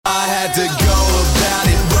had to go about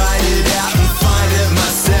it, write it out and find it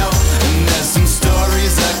myself. And there's some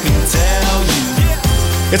stories I can tell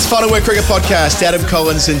you. It's Final Word Cricket Podcast. Adam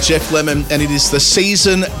Collins and Jeff Lemon, and it is the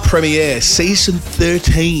season premiere, season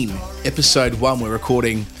 13, episode 1. We're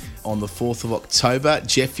recording on the 4th of October.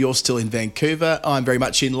 Jeff, you're still in Vancouver. I'm very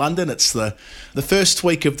much in London. It's the first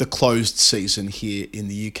week of the closed season here in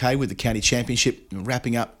the UK with the County Championship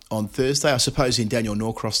wrapping up on Thursday. I suppose in Daniel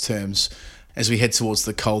Norcross terms, as we head towards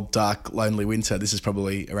the cold, dark, lonely winter, this is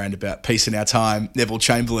probably around about Peace in Our Time, Neville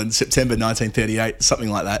Chamberlain, September 1938, something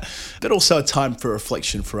like that. But also a time for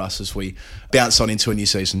reflection for us as we bounce on into a new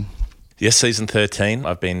season. Yes, season 13.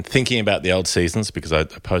 I've been thinking about the old seasons because I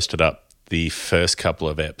posted up the first couple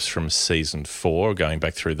of eps from season 4, going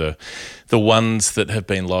back through the ones that have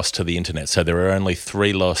been lost to the internet. So there are only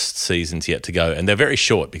 3 lost seasons yet to go, and they're very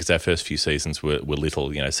short because our first few seasons were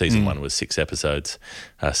little. You know, season 1 was 6 episodes,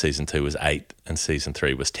 season 2 was 8, and season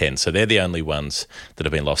 3 was 10. So they're the only ones that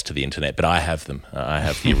have been lost to the internet, but I have them. I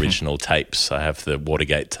have the original tapes. I have the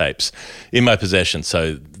Watergate tapes in my possession,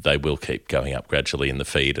 so they will keep going up gradually in the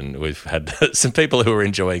feed, and we've had some people who are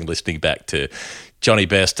enjoying listening back to Johnny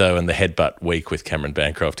Bairstow and the Headbutt Week with Cameron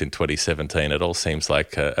Bancroft in 2017. It all seems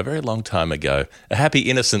like a very long time ago. A happy,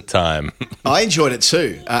 innocent time. I enjoyed it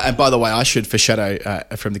too. And by the way, I should foreshadow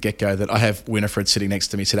from the get-go that I have Winifred sitting next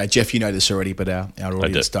to me today. Jeff, you know this already, but our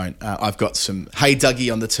audience don't. I've got some Hey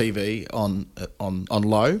Dougie on the TV on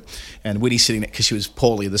low, and Winnie's sitting there because she was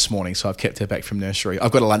poorly this morning, so I've kept her back from nursery.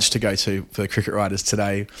 I've got a lunch to go to for the cricket writers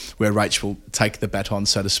today where Rach will take the baton,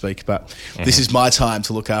 so to speak. But this is my time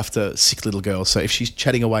to look after sick little girls. So if she's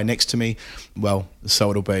chatting away next to me, well, so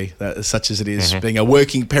it'll be, such as it is, being a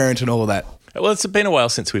working parent and all of that. Well, it's been a while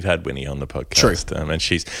since we've had Winnie on the podcast. True. And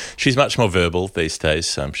she's much more verbal these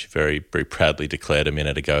days. She very, very proudly declared a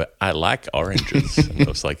minute ago, I like oranges. And I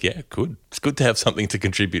was like, yeah, good. It's good to have something to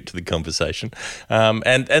contribute to the conversation.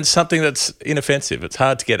 And something that's inoffensive. It's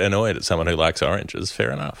hard to get annoyed at someone who likes oranges.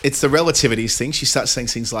 Fair enough. It's the relativities thing. She starts saying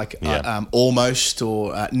things like almost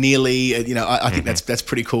or nearly. I think that's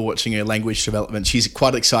pretty cool watching her language development. She's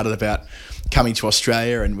quite excited about coming to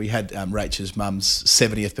Australia, and we had Rachel's mum's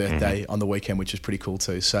 70th birthday on the weekend, which was pretty cool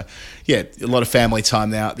too. So, yeah, a lot of family time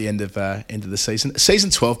now at the end of the season. Season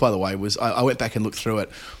 12, by the way, was I went back and looked through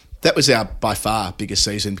it. That was our by far biggest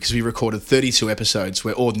season because we recorded 32 episodes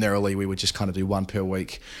where ordinarily we would just kind of do one per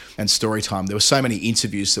week and story time. There were so many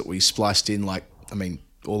interviews that we spliced in,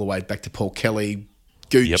 all the way back to Paul Kelly,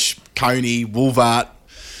 Gooch, Coney, Woolvart,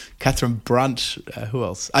 Catherine Brunt, who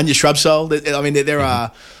else? Anya Shrubsole. There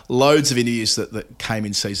are loads of interviews that came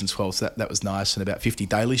in season 12, so that was nice, and about 50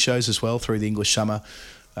 daily shows as well through the English summer,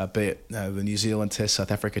 be it the New Zealand Test,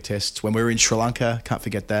 South Africa Test. When we were in Sri Lanka, can't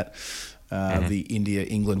forget that. The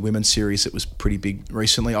India-England Women's Series that was pretty big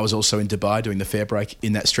recently. I was also in Dubai doing the fair break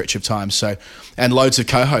in that stretch of time. So, and loads of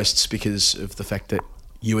co-hosts because of the fact that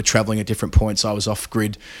you were travelling at different points. I was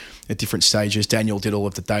off-grid at different stages. Daniel did all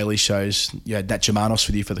of the daily shows. You had Nat Germanos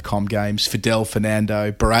with you for the Com Games. Fidel,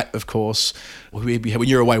 Fernando, Barat, of course. We had, when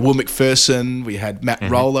you were away, Will McPherson. We had Matt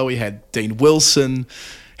Roller. We had Dean Wilson,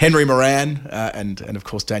 Henry Moran, and of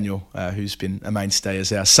course Daniel, who's been a mainstay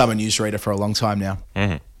as our summer newsreader for a long time now.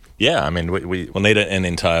 Yeah, we'll need an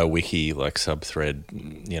entire wiki sub-thread,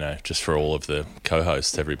 just for all of the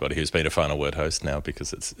co-hosts, everybody who's been a Final Word host now,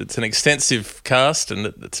 because it's an extensive cast, and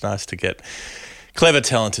it's nice to get clever,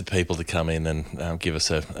 talented people to come in and give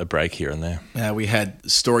us a break here and there. We had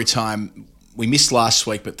story time. We missed last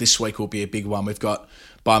week, but this week will be a big one. We've got,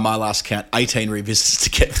 by my last count, 18 revisits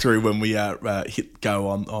to get through when we hit go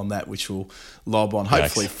on that, which will lob on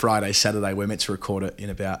hopefully Friday, Saturday. We're meant to record it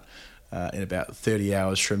in about 30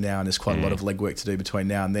 hours from now, and there's quite a lot of legwork to do between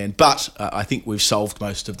now and then. But I think we've solved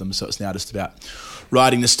most of them, so it's now just about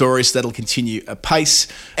writing the stories. So that'll continue apace.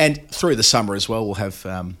 And through the summer as well, we'll have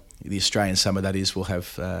the Australian summer, that is, we'll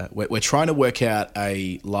have... we're trying to work out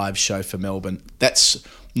a live show for Melbourne. That's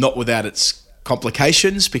not without its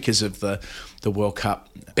complications because of the World Cup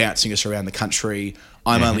bouncing us around the country.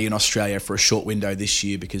 I'm only in Australia for a short window this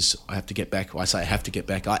year because I have to get back. Well, I say I have to get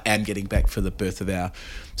back. I am getting back for the birth of our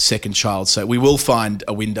second child. So we will find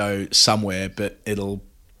a window somewhere, but it'll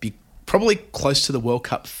be probably close to the World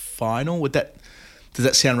Cup final. Does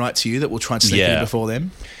that sound right to you, that we'll try and sneak in before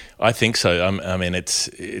then? I think so.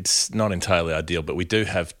 It's not entirely ideal, but we do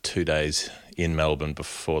have 2 days in Melbourne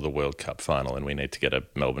before the World Cup final, and we need to get a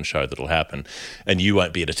Melbourne show that'll happen. And you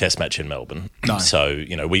won't be at a test match in Melbourne. No. So,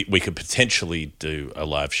 we could potentially do a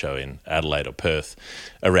live show in Adelaide or Perth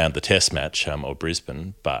around the test match or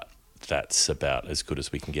Brisbane, but that's about as good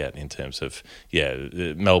as we can get in terms of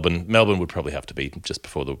Melbourne would probably have to be just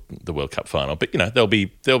before the World Cup final, but there'll be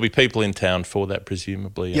people in town for that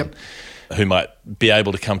presumably, Yep. who might be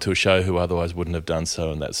able to come to a show who otherwise wouldn't have done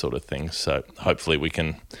so, and that sort of thing. So hopefully we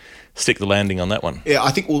can stick the landing on that one. Yeah,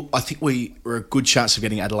 I think we're a good chance of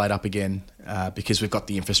getting Adelaide up again because we've got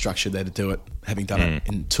the infrastructure there to do it, having done it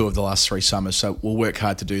in 2 of the last 3 summers. So we'll work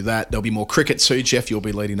hard to do that. There'll be more cricket too, Jeff. You'll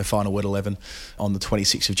be leading the final Word 11 on the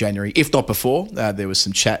 26th of January, if not before. There was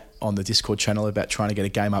some chat on the Discord channel about trying to get a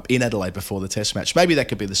game up in Adelaide before the Test match. Maybe that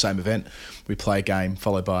could be the same event. We play a game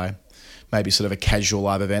followed by maybe sort of a casual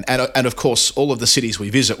live event. And of course, all of the cities we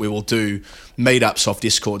visit, we will do meetups off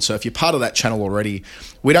Discord. So if you're part of that channel already,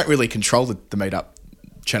 we don't really control the meetup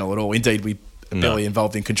channel at all. Indeed, we are barely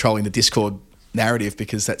involved in controlling the Discord narrative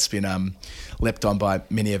because that's been leapt on by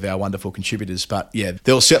many of our wonderful contributors. But yeah,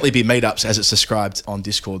 there will certainly be meetups as it's described on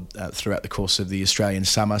Discord throughout the course of the Australian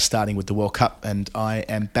summer, starting with the World Cup. And I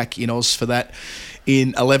am back in Oz for that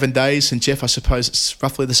in 11 days. And Jeff, I suppose it's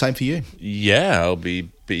roughly the same for you. Yeah, I'll be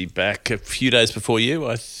back a few days before you,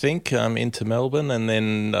 I think, into Melbourne, and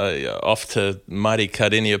then off to mighty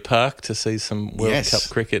Cardinia Park to see some World Cup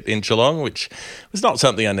cricket in Geelong, which was not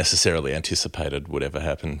something I necessarily anticipated would ever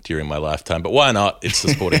happen during my lifetime. But why not? It's the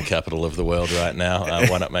sporting capital of the world right now.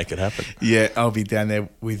 Why not make it happen? Yeah, I'll be down there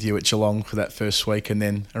with you at Geelong for that first week, and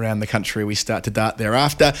then around the country we start to dart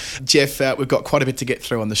thereafter. Jeff, we've got quite a bit to get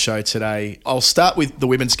through on the show today. I'll start with the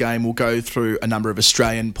women's game. We'll go through a number of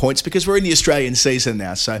Australian points because we're in the Australian season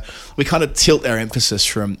now. So we kind of tilt our emphasis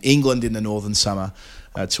from England in the northern summer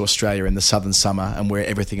to Australia in the southern summer, and where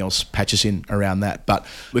everything else patches in around that. But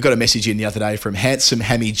we got a message in the other day from handsome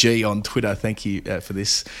Hammy G on Twitter. Thank you for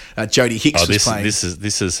this. Jodie Hicks was playing.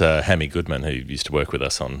 This is Hammy Goodman, who used to work with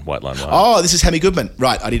us on White Line Live. Oh, this is Hammy Goodman.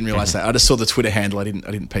 Right, I didn't realise that. I just saw the Twitter handle. I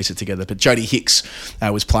didn't piece it together. But Jodie Hicks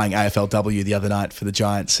was playing AFLW the other night for the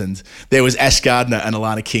Giants, and there was Ash Gardner and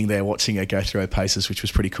Alana King there watching her go through her paces, which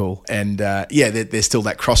was pretty cool. And there's still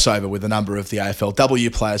that crossover with a number of the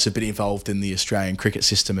AFLW players who've been involved in the Australian cricket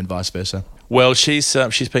system and vice versa. Well, she's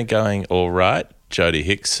been going all right. Jodie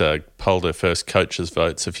Hicks polled her first coaches'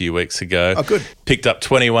 votes a few weeks ago. Oh, good. Picked up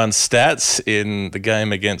 21 stats in the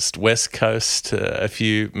game against West Coast a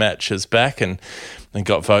few matches back, and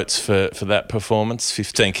got votes for that performance.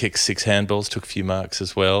 15 kicks, 6 handballs, took a few marks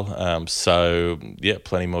as well.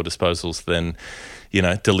 Plenty more disposals than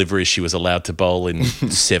deliveries she was allowed to bowl in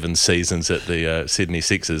 7 seasons at the Sydney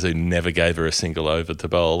Sixers, who never gave her a single over to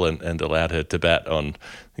bowl and allowed her to bat on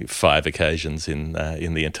 5 occasions in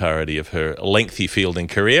the entirety of her lengthy fielding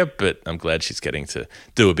career. But I'm glad she's getting to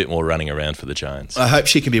do a bit more running around for the Giants. I hope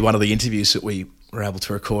she can be one of the interviews that we were able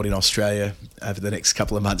to record in Australia over the next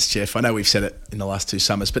couple of months, Jeff. I know we've said it in the last 2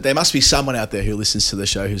 summers, but there must be someone out there who listens to the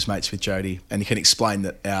show who's mates with Jodie and can explain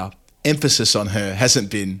that our emphasis on her hasn't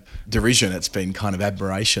been derision, it's been kind of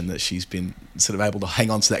admiration that she's been sort of able to hang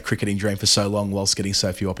on to that cricketing dream for so long whilst getting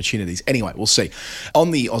so few opportunities. Anyway, we'll see. On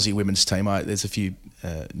the Aussie women's team, there's a few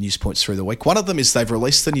news points through the week. One of them is they've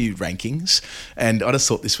released the new rankings, and I just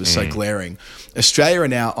thought this was so glaring. Australia are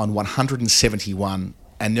now on 171,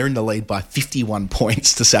 and they're in the lead by 51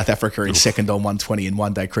 points to South Africa in second on 120 in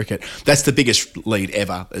one-day cricket. That's the biggest lead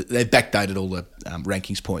ever. They've backdated all the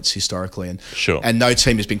rankings points historically, and no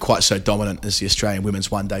team has been quite so dominant as the Australian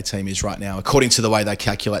women's one-day team is right now, according to the way they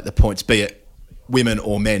calculate the points, be it women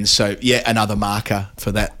or men. So, yeah, another marker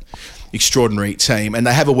for that extraordinary team. And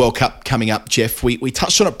they have a World Cup coming up, Jeff. We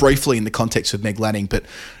touched on it briefly in the context of Meg Lanning, but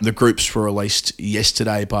the groups were released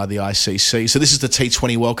yesterday by the ICC. So this is the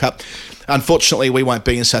T20 World Cup. Unfortunately, we won't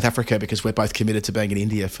be in South Africa because we're both committed to being in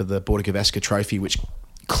India for the Border Gavaskar Trophy, which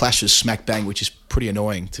clashes smack bang, which is pretty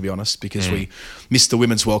annoying, to be honest, because we missed the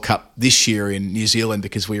Women's World Cup this year in New Zealand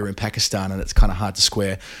because we were in Pakistan, and it's kind of hard to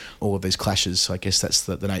square all of these clashes. So I guess that's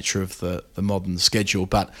the nature of the modern schedule.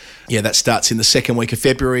 But yeah, that starts in the second week of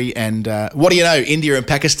February. And what do you know? India and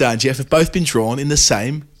Pakistan, Jeff, have both been drawn in the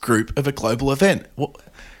same group of a global event.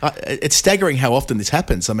 It's staggering how often this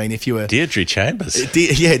happens. I mean, if you were... Deirdre Chambers.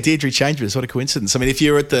 Deirdre Chambers. What a coincidence. I mean, if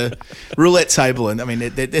you're at the roulette table, and I mean,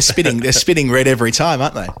 they're spinning red every time,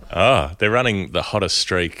 aren't they? Oh, they're running the hottest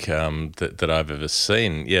streak that I've ever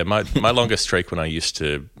seen. Yeah, my longest streak when I used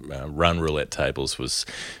to run roulette tables was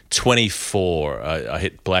 24. I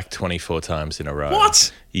hit black 24 times in a row.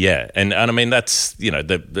 What? Yeah, and I mean, that's,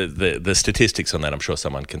 the statistics on that, I'm sure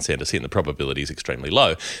someone can send us in. The probability is extremely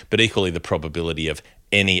low, but equally the probability of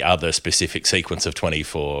any other specific sequence of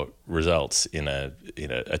 24 results in a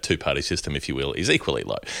two-party system, if you will, is equally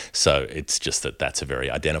low. So it's just that's a very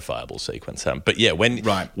identifiable sequence. But yeah,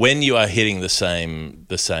 when you are hitting the same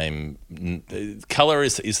colour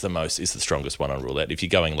is the strongest one on roulette. If you're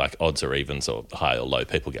going like odds or evens or high or low,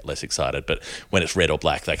 people get less excited. But when it's red or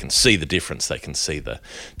black, they can see the difference. They can see the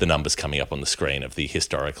numbers coming up on the screen of the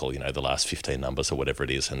historical, the last 15 numbers or whatever it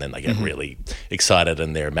is, and then they get really excited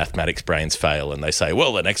and their mathematics brains fail and they say,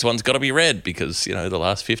 well, the next one's got to be red because, the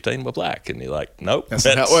last 15 were black. And you're like, nope, that's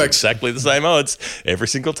how it works. Exactly the same odds every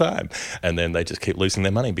single time. And then they just keep losing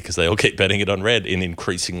their money because they all keep betting it on red in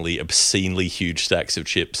increasingly obscenely huge stacks of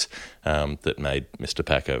chips. That made Mr.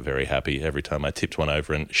 Packer very happy every time I tipped one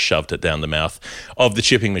over and shoved it down the mouth of the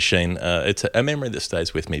chipping machine. It's a memory that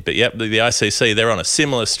stays with me. But yeah, the ICC, they're on a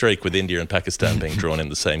similar streak with India and Pakistan being drawn in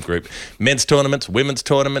the same group. Men's tournaments, women's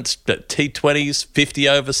tournaments, T20s,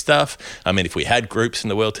 50-over stuff. I mean, if we had groups in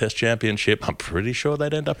the World Test Championship, I'm pretty sure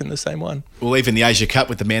they'd end up in the same one. Well, even the Asia Cup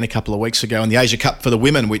with the men a couple of weeks ago and the Asia Cup for the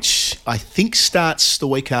women, which I think starts the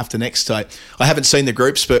week after next. I haven't seen the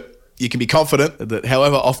groups, but you can be confident that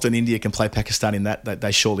however often India can play Pakistan in that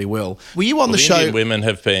they surely will. Were you on the show? Indian women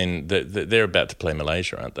have been, they're about to play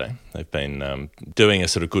Malaysia, aren't they? They've been doing a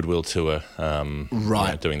sort of goodwill tour,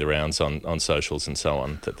 right? Doing the rounds on socials and so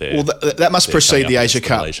on. That must precede the Asia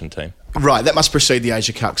Cup. Malaysian team. Right, that must precede the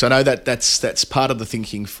Asia Cup because I know that's part of the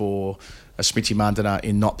thinking for Smriti Mandana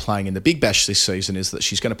in not playing in the Big Bash this season is that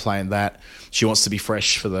she's going to play in that. She wants to be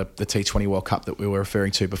fresh for the T20 World Cup that we were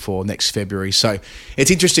referring to before next February. So it's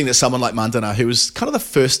interesting that someone like Mandana, who was kind of the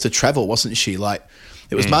first to travel, wasn't she? Like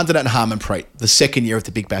it was Mandana and Harmanpreet, the second year of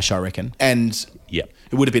the Big Bash, I reckon. And it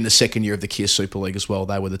would have been the second year of the Kia Super League as well.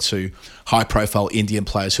 They were the two high-profile Indian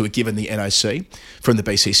players who were given the NOC from the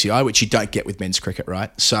BCCI, which you don't get with men's cricket,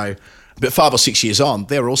 right? So... But 5 or 6 years on,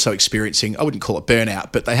 they're also experiencing, I wouldn't call it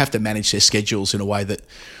burnout, but they have to manage their schedules in a way that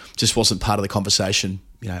just wasn't part of the conversation,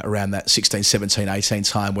 around that 16, 17, 18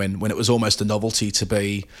 time when it was almost a novelty to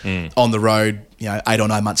be on the road, 8 or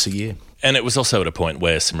 9 months a year. And it was also at a point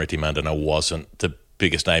where Smriti Mandana wasn't the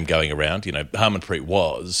biggest name going around. Harmanpreet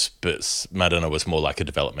was, but Mandana was more like a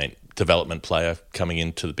development player coming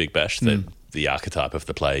into the Big Bash, the archetype of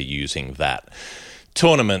the player using that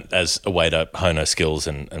tournament as a way to hone her skills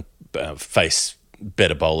and face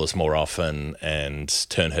better bowlers more often and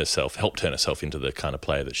help turn herself into the kind of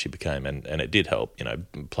player that she became. And it did help,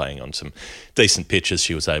 playing on some decent pitches.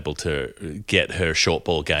 She was able to get her short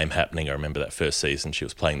ball game happening. I remember that first season she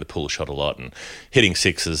was playing the pull shot a lot and hitting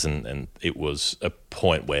sixes and it was a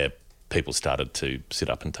point where people started to sit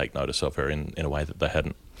up and take notice of her in a way that they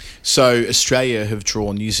hadn't. So Australia have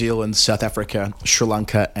drawn New Zealand, South Africa, Sri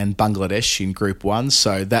Lanka and Bangladesh in Group 1.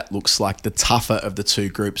 So that looks like the tougher of the two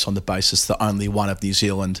groups on the basis that only one of New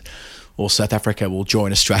Zealand or South Africa will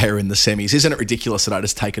join Australia in the semis. Isn't it ridiculous that I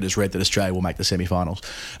just take it as read that Australia will make the semi-finals?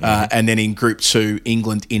 And then in Group 2,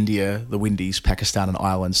 England, India, the Windies, Pakistan and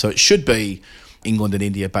Ireland. So it should be England and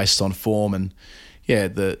India based on form and... Yeah,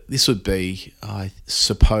 this would be, I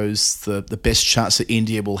suppose, the best chance that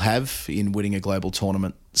India will have in winning a global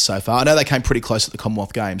tournament so far. I know they came pretty close at the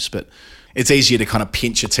Commonwealth Games, but it's easier to kind of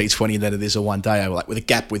pinch a T20 than it is a one-day. Like with a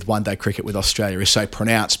gap with one-day cricket with Australia is so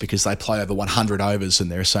pronounced because they play over 100 overs and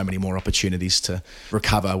there are so many more opportunities to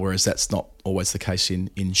recover, whereas that's not always the case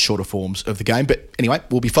in shorter forms of the game. But anyway,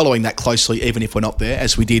 we'll be following that closely, even if we're not there,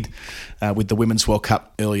 as we did with the Women's World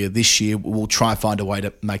Cup earlier this year. We'll try and find a way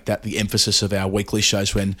to make that the emphasis of our weekly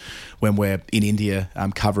shows when we're in India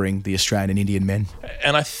covering the Australian and Indian men.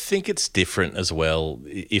 And I think it's different as well.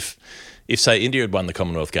 If say, India had won the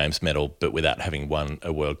Commonwealth Games medal, but without having won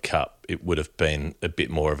a World Cup, it would have been a bit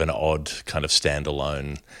more of an odd kind of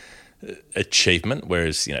standalone achievement,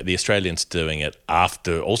 whereas the Australians doing it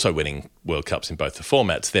after also winning World Cups in both the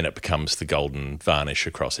formats, then it becomes the golden varnish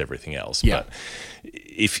across everything else. Yeah. But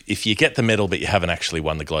if you get the medal but you haven't actually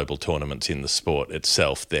won the global tournaments in the sport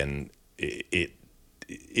itself, then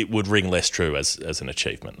it would ring less true as an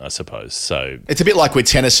achievement, I suppose. So it's a bit like with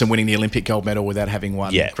tennis and winning the Olympic gold medal without having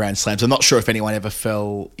won Grand Slams. I'm not sure if anyone ever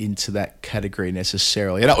fell into that category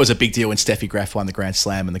necessarily. And that was a big deal when Steffi Graf won the Grand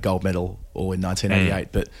Slam and the gold medal all in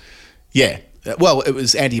 1988. But yeah, well, it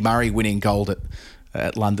was Andy Murray winning gold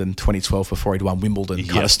at London 2012 before he'd won Wimbledon.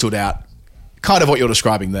 Kind of stood out, kind of what you're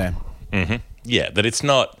describing there. Mm-hmm. Yeah, that it's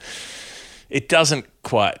not... It doesn't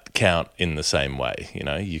quite count in the same way.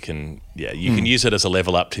 You can use it as a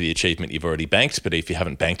level up to the achievement you've already banked, but if you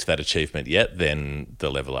haven't banked that achievement yet, then the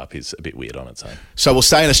level up is a bit weird on its own. So we'll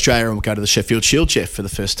stay in Australia and we'll go to the Sheffield Shield, Jeff, for the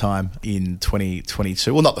first time in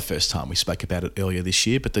 2022. Well, not the first time. We spoke about it earlier this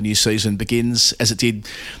year, but the new season begins as it did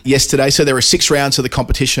yesterday. So there are 6 rounds of the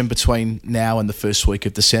competition between now and the first week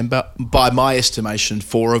of December. By my estimation,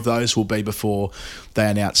 4 of those will be before they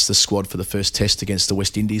announce the squad for the first test against the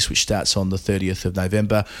West Indies, which starts on the 30th of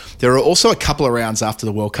November. There are also a couple of rounds after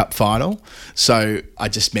the World Cup final. So I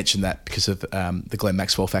just mentioned that because of the Glenn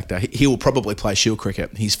Maxwell factor. He will probably play Shield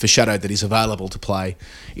cricket. He's foreshadowed that he's available to play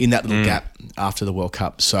in that little gap after the World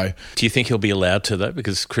Cup. So, do you think he'll be allowed to, though?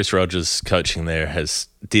 Because Chris Rogers coaching there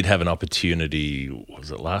did have an opportunity,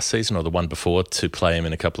 was it last season or the one before, to play him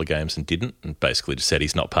in a couple of games and didn't, and basically just said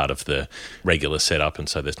he's not part of the regular setup, and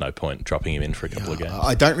so there's no point dropping him in for a couple of games.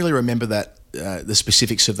 I don't really remember that. The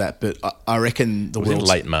specifics of that, but I reckon in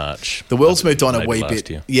late March. The world's moved on a wee bit.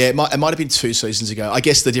 Year. Yeah, it might have been 2 seasons ago. I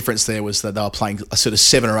guess the difference there was that they were playing a sort of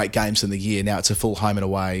 7 or 8 games in the year. Now it's a full home and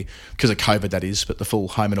away, because of COVID that is, but the full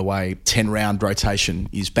home and away 10-round rotation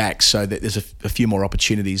is back, so that there's a few more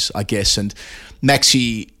opportunities, I guess. And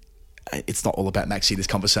Maxi, it's not all about Maxi, this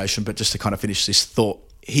conversation, but just to kind of finish this thought,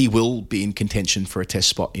 he will be in contention for a test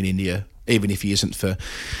spot in India, even if he isn't for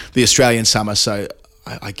the Australian summer. So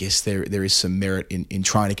I guess there is some merit in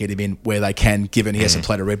trying to get him in where they can, given he hasn't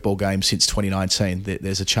played a red ball game since 2019.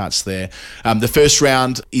 There's a chance there. The first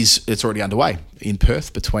round it's already underway in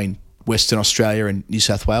Perth between Western Australia and New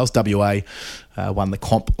South Wales. WA won the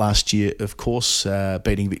comp last year, of course,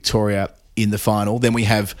 beating Victoria in the final. Then we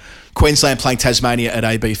have Queensland playing Tasmania at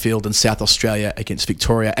AB Field and South Australia against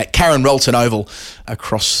Victoria at Karen Rolton Oval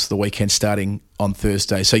across the weekend starting on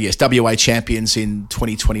Thursday. So yes, WA champions in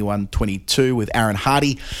 2021-22 with Aaron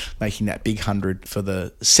Hardy making that big 100 for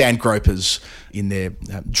the Sandgropers in their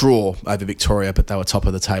draw over Victoria, but they were top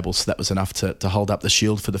of the table, so that was enough to hold up the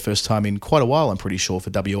Shield for the first time in quite a while, I'm pretty sure, for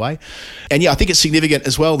WA. And yeah, I think it's significant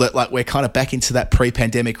as well that we're kind of back into that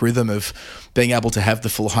pre-pandemic rhythm of being able to have the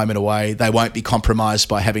full home and away. They won't be compromised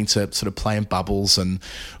by having to sort of play in bubbles and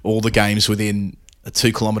all the games within a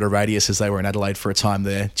 2-kilometre radius as they were in Adelaide for a time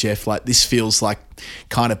there, Jeff. This feels like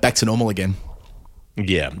kind of back to normal again.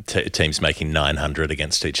 Yeah, teams making 900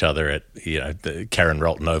 against each other at the Karen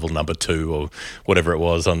Rolton Oval number 2 or whatever it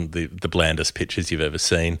was on the blandest pitches you've ever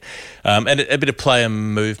seen, and a bit of player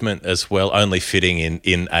movement as well. Only fitting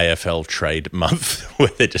in AFL trade month where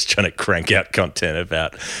they're just trying to crank out content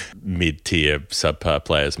about mid-tier subpar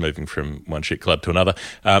players moving from one shit club to another.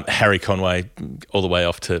 Harry Conway all the way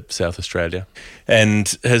off to South Australia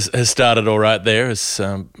and has started all right there. Has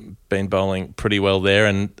been bowling pretty well there,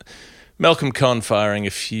 and Malcolm Conn firing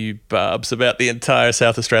a few barbs about the entire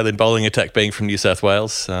South Australian bowling attack being from New South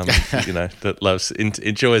Wales. That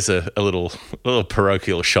enjoys a little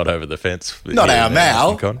parochial shot over the fence. Not our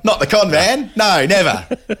Mal, not the Con man. No,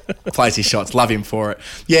 never. Plays his shots. Love him for it.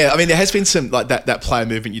 Yeah, I mean, there has been some that player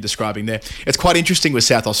movement you're describing there. It's quite interesting with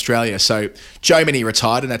South Australia. So Joe Minnie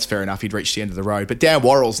retired, and that's fair enough. He'd reached the end of the road. But Dan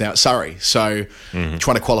Worrell's now at Surrey, so trying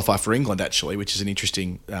to qualify for England actually, which is an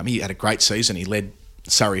interesting. He had a great season. He led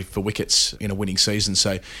Surrey for wickets in a winning season,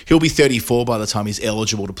 so he'll be 34 by the time he's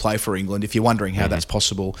eligible to play for England. If you're wondering how that's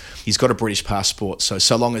possible, he's got a British passport,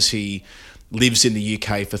 so long as he lives in the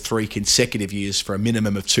UK for 3 consecutive years for a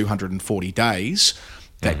minimum of 240 days,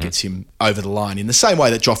 that gets him over the line, in the same way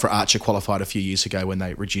that Jofra Archer qualified a few years ago when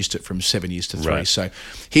they reduced it from 7 years to 3. Right. So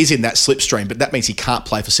he's in that slipstream, but that means he can't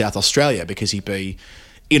play for South Australia because he'd be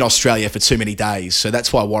in Australia for too many days. So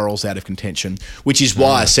that's why Worrell's out of contention, which is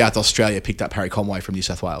why South Australia picked up Harry Conway from New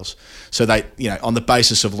South Wales. So they, on the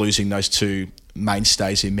basis of losing those 2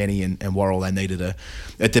 mainstays in Minnie and Worrell, they needed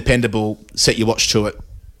a dependable, set your watch to it,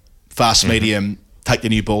 fast medium, take the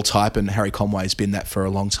new ball type, and Harry Conway's been that for a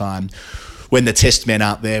long time. When the test men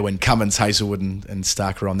aren't there, when Cummins, Hazelwood and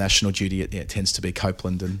Stark are on national duty, it tends to be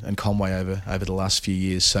Copeland and Conway over the last few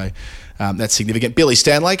years. So that's significant. Billy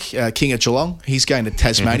Stanlake, King of Geelong, he's going to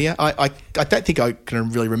Tasmania. I don't think I can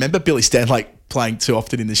really remember Billy Stanlake playing too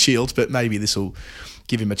often in the Shield, but maybe this will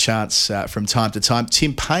give him a chance from time to time.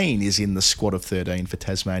 Tim Payne is in the squad of 13 for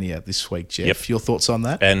Tasmania this week, Jeff. Yep. Your thoughts on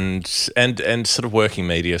that? And sort of working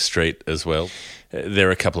media street as well. There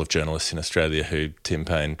are a couple of journalists in Australia who Tim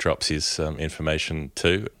Payne drops his information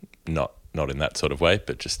to, not in that sort of way,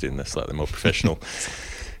 but just in a slightly more professional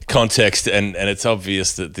context. And it's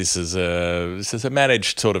obvious that this is a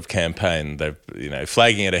managed sort of campaign. They're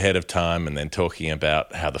flagging it ahead of time and then talking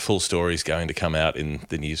about how the full story is going to come out in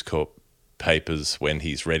the News Corp papers when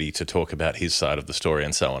he's ready to talk about his side of the story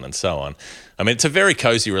and so on and so on. I mean, it's a very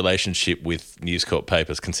cosy relationship with News Corp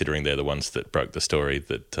papers, considering they're the ones that broke the story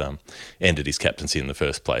that ended his captaincy in the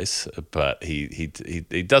first place. But he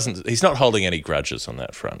doesn't. He's not holding any grudges on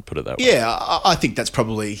that front. Put it that way. Yeah, I think that's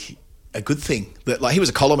probably a good thing. That, like, he was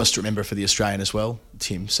a columnist, remember, for The Australian as well,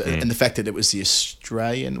 Tim. So, and the fact that it was The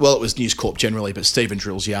Australian, well, it was News Corp generally, but Stephen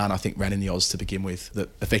Drill's yarn, I think, ran in the Oz to begin with, that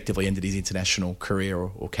effectively ended his international career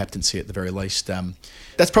or captaincy at the very least.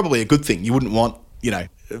 That's probably a good thing. You wouldn't want,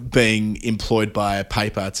 being employed by a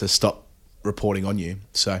paper to stop reporting on you.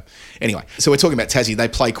 So anyway, so we're talking about Tassie. They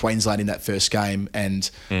play Queensland in that first game, and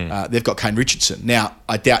they've got Kane Richardson. Now,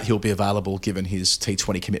 I doubt he'll be available given his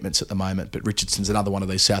T20 commitments at the moment, but Richardson's another one of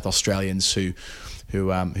these South Australians who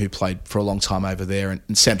played for a long time over there,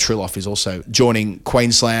 and Sam Triloff is also joining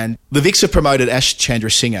Queensland. The Vicks have promoted Ash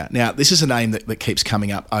Chandrasinghe. Now, this is a name that keeps coming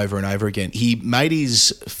up over and over again. He made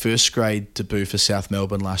his first grade debut for South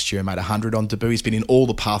Melbourne last year and made 100 on debut. He's been in all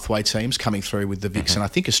the pathway teams coming through with the Vicks, and I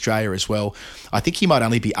think Australia as well. I think he might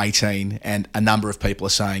only be 18, and a number of people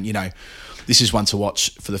are saying, this is one to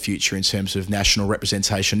watch for the future in terms of national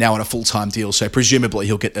representation, now on a full-time deal. So presumably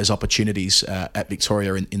he'll get those opportunities at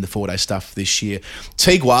Victoria in the 4-day stuff this year.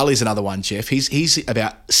 Teague Wiley's another one, Jeff. He's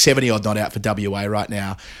about 70-odd not out for WA right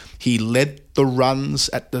now. He led the runs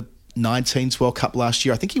at the 19s World Cup last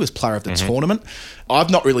year. I think he was player of the tournament. I've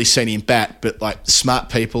not really seen him bat, but like smart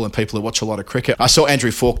people and people who watch a lot of cricket. I saw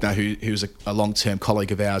Andrew Faulkner, who's a long-term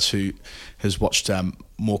colleague of ours who has watched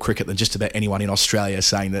more cricket than just about anyone in Australia,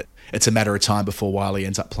 saying that it's a matter of time before Wiley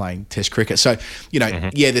ends up playing Test cricket. So,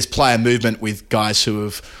 there's player movement with guys who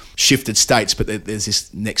have shifted states, but there's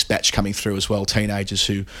this next batch coming through as well, teenagers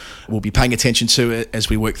who we'll be paying attention to it as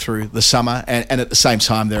we work through the summer. And at the same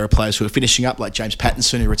time, there are players who are finishing up, like James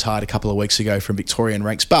Pattinson, who retired a couple of weeks ago from Victorian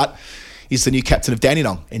ranks, but is the new captain of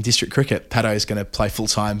Dandenong in district cricket. Pato is going to play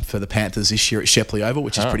full-time for the Panthers this year at Shepley Oval,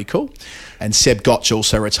 which is pretty cool. And Seb Gotch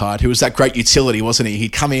also retired, who was that great utility, wasn't he?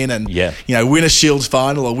 He'd come in and win a Shields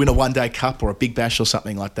final or win a one-day cup or a Big Bash or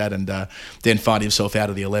something like that, and then find himself out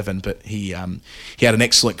of the 11. But he had an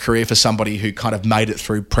excellent career for somebody who kind of made it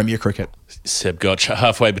through Premier cricket. Seb Gotch,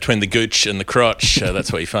 halfway between the gooch and the crotch.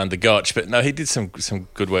 That's where you find the Gotch. But no, he did some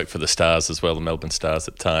good work for the Stars as well, the Melbourne Stars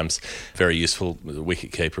at times. Very useful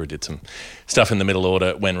wicket keeper who did some stuff in the middle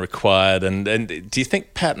order when required. And do you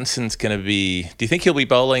think Pattinson's going to be... Do you think he'll be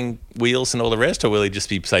bowling wheels and all the rest, or will he just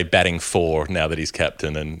be, say, batting 4 now that he's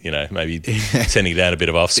captain and, maybe sending down a bit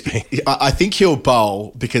of off-spin? I think he'll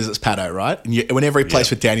bowl because it's Pato, right? And whenever he plays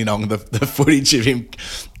for Dandenong, the footage of him...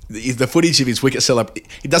 The footage of his wicket setup,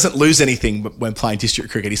 he doesn't lose anything when playing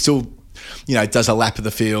district cricket. He still, does a lap of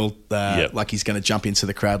the field like he's going to jump into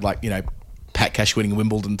the crowd, like, Pat Cash winning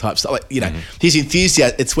Wimbledon type stuff. Like, his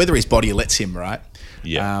enthusiasm, it's whether his body lets him, right?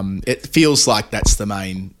 Yeah. It feels like that's the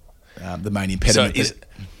main impediment. So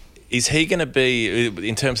is he going to be,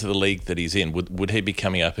 in terms of the league that he's in, would he be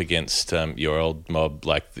coming up against your old mob,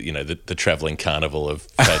 like the travelling carnival of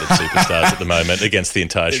faded superstars at the moment, against the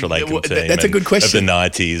entire Sri Lankan team? That's a good question. Of the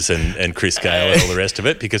 90s and Chris Gale and all the rest of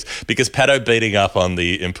it, because Pato beating up on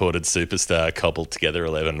the imported superstar cobbled together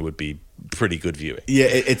 11 would be pretty good viewing. Yeah,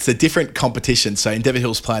 it's a different competition. So Endeavour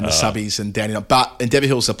Hills playing the subbies and Dandenong, but Endeavour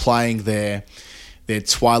Hills are playing their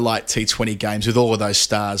twilight T20 games with all of those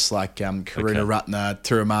stars like Karuna Ratna,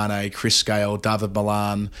 Tirumane, Chris Gale, David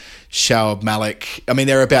Milan, Shoaib Malik. I mean,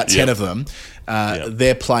 there are about 10 of them.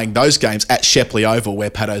 They're playing those games at Shepley Oval where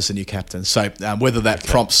Pato's the new captain. So whether that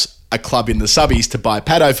prompts a club in the subbies to buy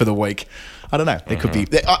Pato for the week, I don't know. There could be.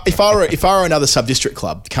 If I were another sub-district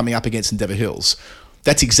club coming up against Endeavour Hills,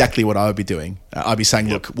 that's exactly what I would be doing. I'd be saying,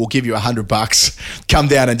 look, we'll give you $100. Come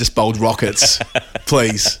down and just bowl rockets,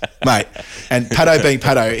 please, mate. And Pato being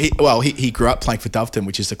Pato, he grew up playing for Doveton,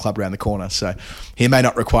 which is the club around the corner. So he may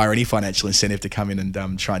not require any financial incentive to come in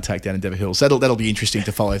and try and take down Endeavour Hills. That'll be interesting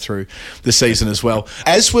to follow through the season as well.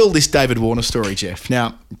 As will this David Warner story, Jeff.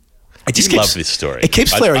 Now, love this story. It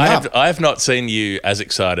keeps flaring up. I have not seen you as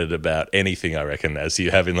excited about anything, I reckon, as you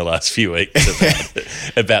have in the last few weeks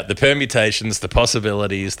about the permutations, the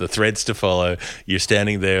possibilities, the threads to follow. You're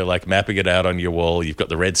standing there like mapping it out on your wall. You've got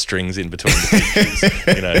the red strings in between the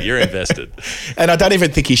pictures. You're invested. And I don't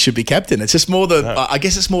even think he should be captain. It's just more I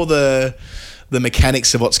guess it's more the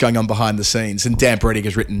mechanics of what's going on behind the scenes. And Dan Bredig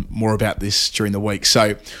has written more about this during the week.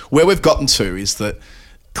 So where we've gotten to is that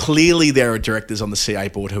clearly there are directors on the CA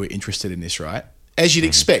board who are interested in this, right? As you'd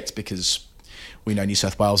expect, because we know New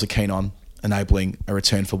South Wales are keen on enabling a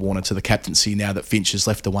return for Warner to the captaincy now that Finch has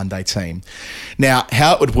left the one-day team. Now,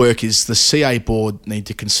 how it would work is the CA board need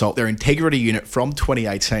to consult their integrity unit from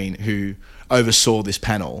 2018 who oversaw this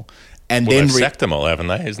panel, and well, then they've sacked them all, haven't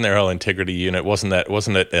they? Isn't their whole integrity unit? Wasn't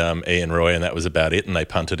it Ian Roy, and that was about it? And they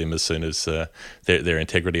punted him as soon as their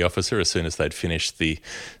integrity officer, as soon as they'd finished the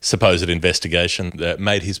supposed investigation that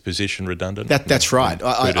made his position redundant. That's right.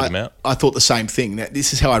 I thought the same thing.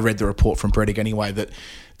 This is how I read the report from Brettig anyway, that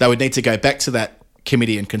they would need to go back to that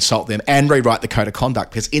committee and consult them and rewrite the code of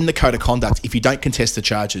conduct, because in the code of conduct, if you don't contest the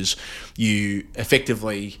charges, you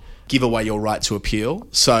effectively give away your right to appeal.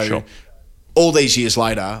 So Sure. All these years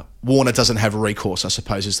later, Warner doesn't have a recourse, I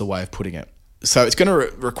suppose is the way of putting it. So it's going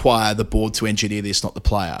to require the board to engineer this, not the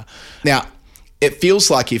player. Now, it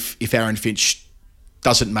feels like if Aaron Finch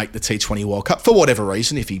doesn't make the T20 World Cup, for whatever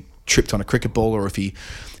reason, if he tripped on a cricket ball or if he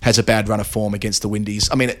has a bad run of form against the Windies,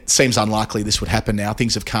 I mean, it seems unlikely this would happen now.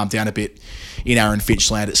 Things have calmed down a bit in Aaron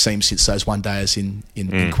Finch land, it seems, since those one-dayers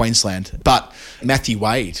in Queensland. But Matthew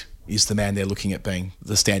Wade is the man they're looking at being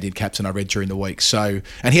the stand-in captain, I read during the week. So,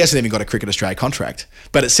 and he hasn't even got a Cricket Australia contract.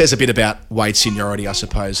 But it says a bit about Wade's seniority, I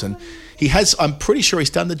suppose. And he has, I'm pretty sure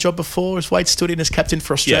he's done the job before. Has Wade stood in as captain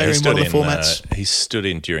for Australia in one of the formats? He stood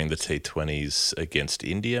in during the T20s against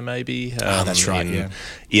India, maybe. That's right,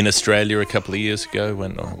 in Australia a couple of years ago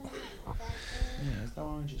when...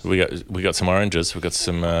 We got some oranges. We got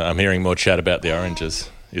some... I'm hearing more chat about the oranges.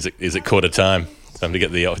 Is it quarter time? Time to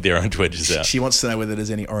get the orange wedges out. She wants to know whether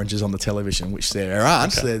there's any oranges on the television, which there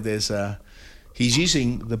aren't. Okay. There's he's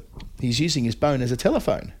using his bone as a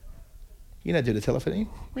telephone. You know, do the telephone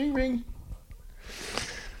ring ring.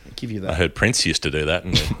 I'll give you that. I heard Prince used to do that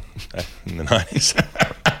in the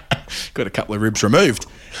 90s. Got a couple of ribs removed.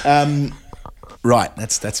 Right,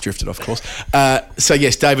 that's drifted off course. So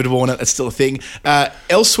yes, David Warner, that's still a thing.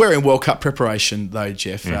 Elsewhere in World Cup preparation, though,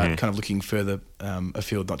 Jeff, kind of looking further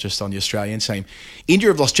afield, not just on the Australian team, India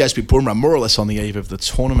have lost Jasprit Bumrah more or less on the eve of the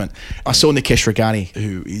tournament. I saw Nikesh Raghani,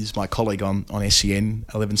 who is my colleague on SEN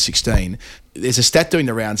 1116. There's a stat doing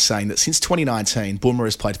the rounds saying that since 2019, Bumrah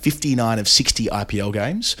has played 59 of 60 IPL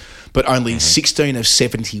games, but only 16 of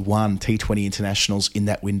 71 T20 internationals in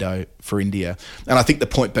that window for India. And I think the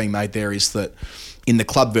point being made there is that in the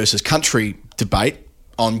club versus country debate,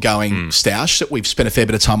 ongoing stoush that we've spent a fair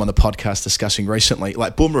bit of time on the podcast discussing recently,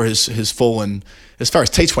 like Bumrah has fallen, as far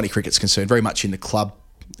as T20 cricket's concerned, very much in the club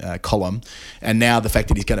column. And now the fact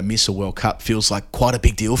that he's going to miss a World Cup feels like quite a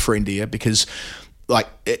big deal for India, because like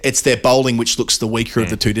it's their bowling which looks the weaker of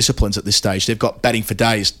the two disciplines at this stage. They've got batting for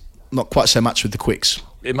days, not quite so much with the quicks.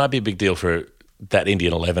 It might be a big deal for that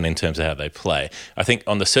Indian 11 in terms of how they play. I think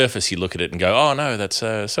on the surface you look at it and go, oh no, that's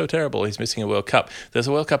so terrible, he's missing a World Cup. There's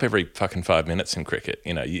a World Cup every fucking 5 minutes in cricket.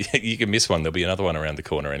 You know, you can miss one, there'll be another one around the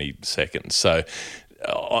corner any second. So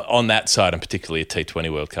on that side, and particularly a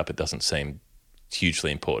T20 World Cup, it doesn't seem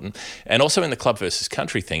hugely important. And also in the club versus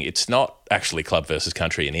country thing, it's not actually club versus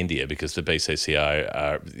country in India, because the BCCI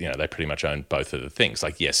are, they pretty much own both of the things.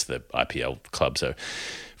 Like, yes, the IPL clubs are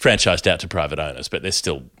franchised out to private owners, but they're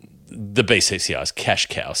still the BCCI's cash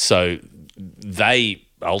cow. So they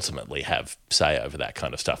ultimately have say over that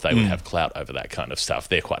kind of stuff. They would have clout over that kind of stuff.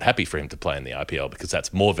 They're quite happy for him to play in the IPL because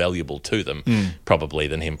that's more valuable to them probably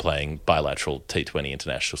than him playing bilateral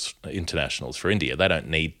T20 internationals for India. They don't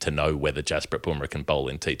need to know whether Jasprit Bumrah can bowl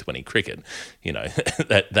in T20 cricket. You know,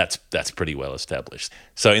 that's pretty well established.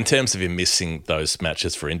 So in terms of him missing those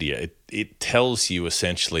matches for India, it tells you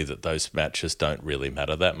essentially that those matches don't really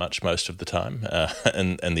matter that much most of the time,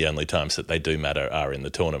 and the only times that they do matter are in the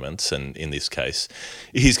tournaments. And in this case,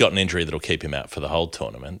 he's got an injury that'll keep him out for the whole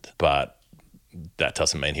tournament, but that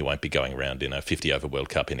doesn't mean he won't be going around in a 50-over World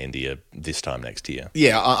Cup in India this time next year.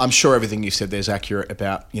 Yeah, I'm sure everything you said there's accurate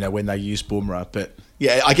about, when they use Bumrah, but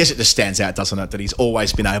yeah, I guess it just stands out, doesn't it, that he's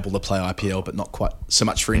always been able to play IPL, but not quite so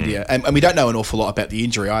much for India. And we don't know an awful lot about the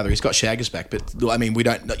injury either. He's got Shagger's back, but I mean, we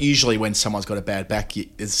don't usually when someone's got a bad back,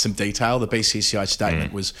 there's some detail. The BCCI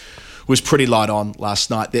statement was pretty light on last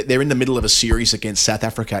night. They're in the middle of a series against South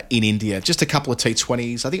Africa in India. Just a couple of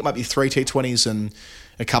T20s. I think it might be 3 T20s and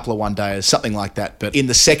a couple of one-dayers, something like that. But in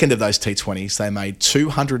the second of those T20s, they made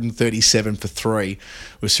 237 for 3,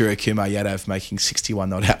 with Surya Kumar Yadav making 61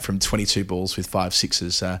 not out from 22 balls with 5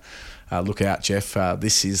 sixes. Look out, Jeff.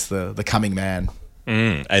 This is the coming man.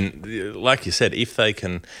 And like you said, if they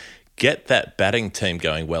can get that batting team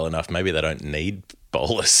going well enough, maybe they don't need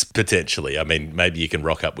bowlers potentially. I mean, maybe you can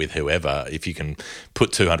rock up with whoever. If you can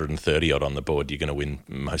put 230 odd on the board, you're going to win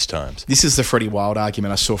most times. This is the Freddie Wild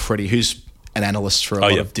argument. I saw Freddie, who's an analyst for a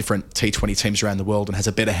lot of different T20 teams around the world and has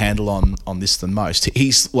a better handle on this than most.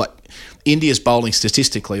 He's India's bowling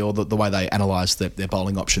statistically, or the way they analyse their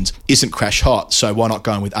bowling options, isn't crash hot, so why not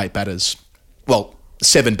go in with 8 batters? Well,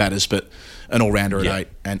 7 batters, but an all-rounder at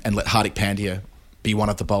 8, and let Hardik Pandya be one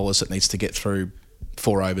of the bowlers that needs to get through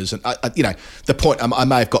 4 overs. And, the point, I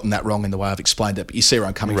may have gotten that wrong in the way I've explained it, but you see where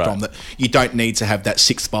I'm coming from, that you don't need to have that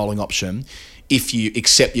 6th bowling option if you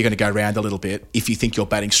accept you're going to go around a little bit, if you think you're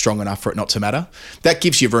batting strong enough for it not to matter. That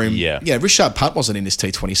gives you room. Yeah, Rishabh Pant wasn't in this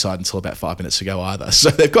T20 side until about 5 minutes ago either.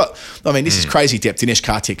 So they've got, this is crazy depth. Dinesh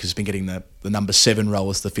Karthik has been getting the number 7 role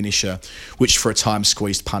as the finisher, which for a time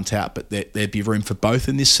squeezed Punt out, but there'd be room for both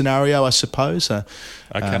in this scenario, I suppose.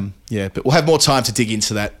 But we'll have more time to dig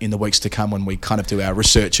into that in the weeks to come when we kind of do our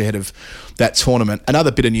research ahead of that tournament.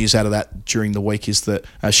 Another bit of news out of that during the week is that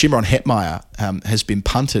Shimron Hetmeyer has been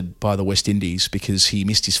punted by the West Indies because he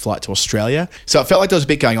missed his flight to Australia. So it felt like there was a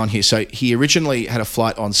bit going on here. So he originally had a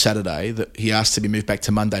flight on Saturday that he asked to be moved back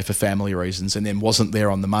to Monday for family reasons, and then wasn't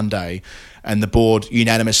there on the Monday. And the board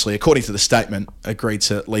unanimously, according to the statement, agreed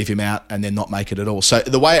to leave him out and then not make it at all. So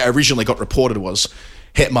the way it originally got reported was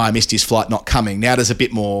Hetmeyer missed his flight not coming. Now there's a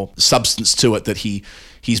bit more substance to it that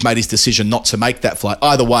he's made his decision not to make that flight.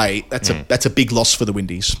 Either way, that's a big loss for the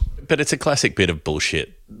Windies. But it's a classic bit of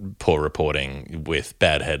bullshit, poor reporting with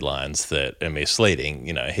bad headlines that are misleading.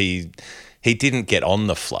 He didn't get on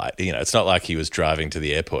the flight. It's not like he was driving to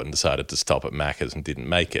the airport and decided to stop at Macca's and didn't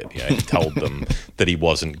make it. He told them that he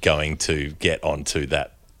wasn't going to get onto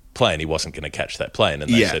that plane. He wasn't going to catch that plane. And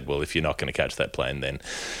they said, well, if you're not going to catch that plane, then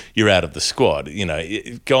you're out of the squad.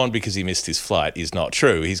 Gone because he missed his flight is not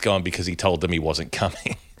true. He's gone because he told them he wasn't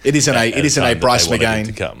coming. It isn't a Bryce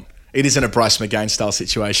McGain. It isn't a Bryce McGain style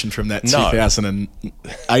situation from that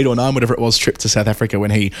 2008 or 9, whatever it was, trip to South Africa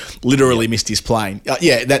when he literally missed his plane.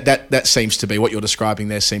 That seems to be what you're describing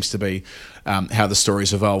there, seems to be how the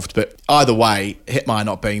story's evolved. But either way, Hetmeyer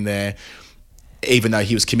not being there, even though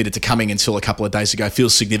he was committed to coming until a couple of days ago,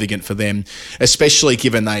 feels significant for them, especially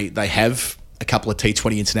given they have a couple of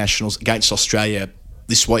T20 internationals against Australia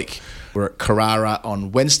this week. We're at Carrara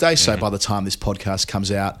on Wednesday, so by the time this podcast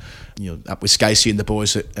comes out, up with Scasey and the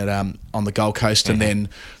boys on the Gold Coast, and then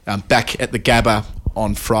back at the Gabba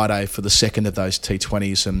on Friday for the second of those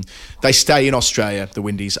T20s. And they stay in Australia, the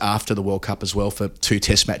Windies, after the World Cup as well for 2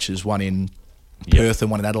 test matches, one in Perth and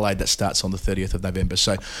one in Adelaide that starts on the 30th of November.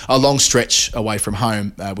 So a long stretch away from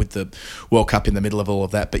home with the World Cup in the middle of all of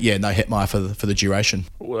that. But no Hetmeyer for the duration.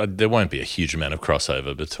 Well, there won't be a huge amount of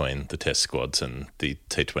crossover between the Test squads and the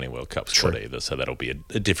T20 World Cup squad either. So that'll be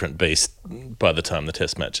a different beast by the time the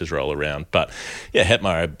Test matches roll around. But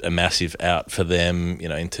Hetmeyer a massive out for them,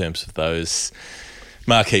 in terms of those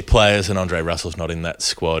marquee players, and Andre Russell's not in that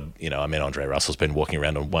squad. Andre Russell's been walking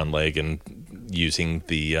around on one leg and using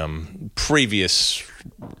the previous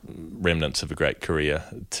remnants of a great career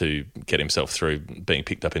to get himself through being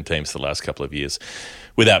picked up in teams the last couple of years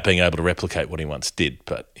without being able to replicate what he once did.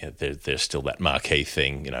 But there's still that marquee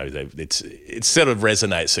thing. It sort of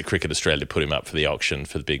resonates that Cricket Australia put him up for the auction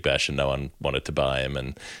for the Big Bash and no one wanted to buy him,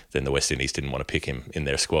 and then the West Indies didn't want to pick him in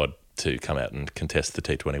their squad to come out and contest the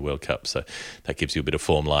T20 World Cup. So that gives you a bit of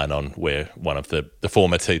form line on where one of the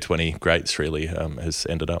former T20 greats really has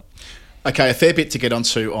ended up. Okay, a fair bit to get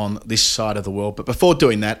onto on this side of the world, but before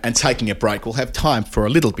doing that and taking a break, we'll have time for a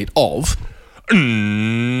little bit of Nerd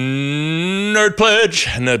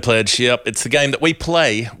Pledge, yep. It's the game that we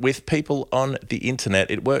play with people on the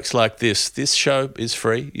internet. It works like this. This show is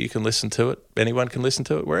free. You can listen to it. Anyone can listen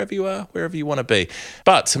to it wherever you are, wherever you want to be.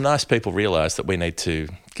 But some nice people realise that we need to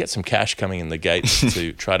get some cash coming in the gates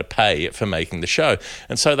to try to pay for making the show.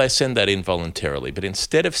 And so they send that in voluntarily. But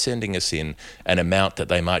instead of sending us in an amount that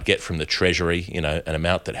they might get from the Treasury, an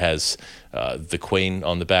amount that has the Queen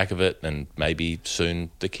on the back of it and maybe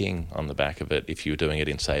soon the King on the back of it, if you were doing it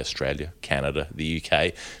in, say, Australia, Canada, the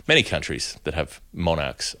UK, many countries that have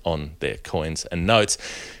monarchs on their coins and notes,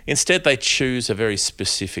 instead they choose a very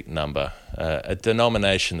specific number, a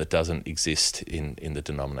denomination that doesn't exist in the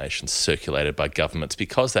denominations circulated by governments,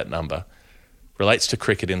 because that number relates to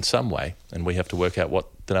cricket in some way, and we have to work out what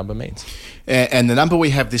the number means. And the number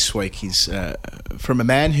we have this week is from a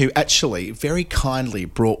man who actually very kindly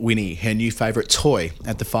brought Winnie her new favourite toy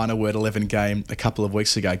at the Final Word 11 game a couple of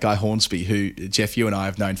weeks ago, Guy Hornsby, who, Jeff, you and I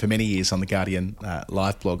have known for many years on the Guardian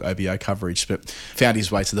live blog, OBO coverage, but found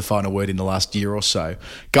his way to the Final Word in the last year or so.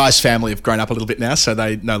 Guy's family have grown up a little bit now, so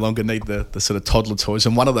they no longer need the sort of toddler toys,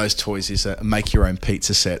 and one of those toys is a make-your-own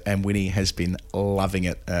pizza set, and Winnie has been loving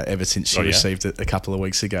it ever since she received it a couple of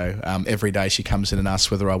weeks ago. Every day she comes in and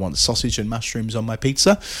asks whether I want sausage and mushrooms on my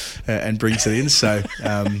pizza and brings it in. So,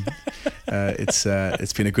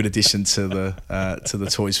 It's been a good addition to the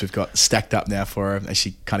toys we've got stacked up now for her as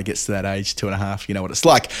she kind of gets to that age, 2.5. You know what it's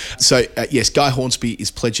like. So yes, Guy Hornsby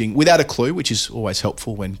is pledging without a clue, which is always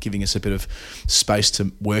helpful when giving us a bit of space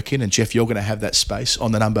to work in. And Jeff, you're going to have that space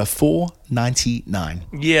on the number $4.99.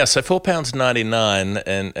 Yeah, so £4.99,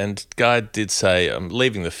 and Guy did say, I'm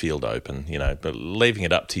leaving the field open, but leaving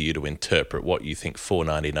it up to you to interpret what you think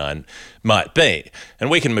 $4.99 might be. And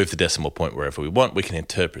we can move the decimal point wherever we want. We can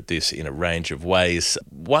interpret this in a range of ways.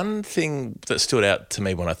 One thing that stood out to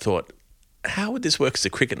me when I thought, how would this work as a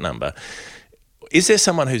cricket number? Is there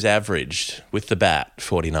someone who's averaged with the bat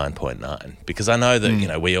 49.9? Because I know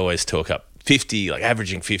that, we always talk up 50, like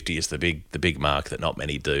averaging 50 is the big mark that not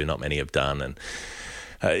many do, not many have done. And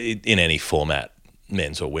in any format,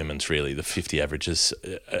 men's or women's really, the 50 averages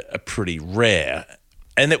are pretty rare.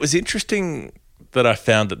 And it was interesting that I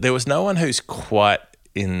found that there was no one who's quite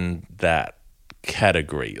in that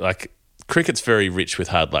category. Like, cricket's very rich with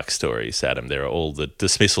hard luck stories, Adam. There are all the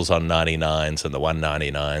dismissals on 99s and the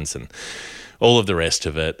 199s and all of the rest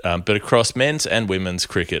of it. But across men's and women's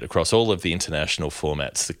cricket, across all of the international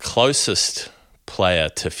formats, the closest player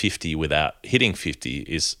to 50 without hitting 50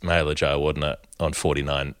 is Mahela Jayawardene on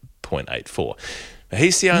 49.84.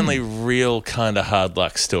 He's the only real kind of hard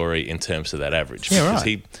luck story in terms of that average. Yeah,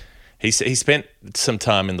 right. He spent some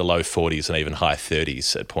time in the low 40s and even high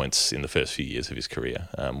 30s at points in the first few years of his career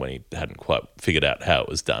when he hadn't quite figured out how it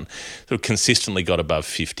was done. So consistently got above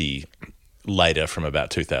 50 later from about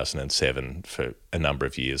 2007 for a number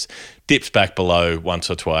of years. Dipped back below once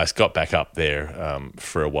or twice, got back up there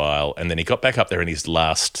for a while, and then he got back up there in his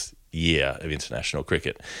last year of international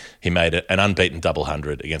cricket. He made an unbeaten double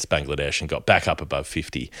hundred against Bangladesh and got back up above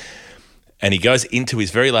 50. And he goes into his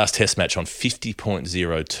very last test match on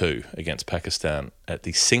 50.02 against Pakistan at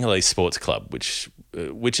the Sinhalese Sports Club, which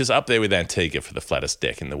is up there with Antigua for the flattest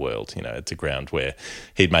deck in the world. It's a ground where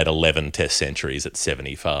he'd made 11 test centuries at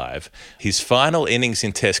 75. His final innings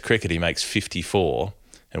in test cricket, he makes 54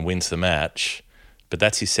 and wins the match, but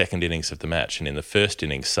that's his second innings of the match. And in the first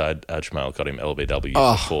innings, Saeed Ajmal got him LBW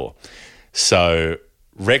for 4. So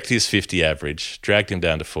wrecked his 50 average, dragged him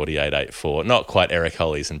down to 48.84. Not quite Eric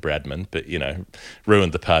Hollies and Bradman, but,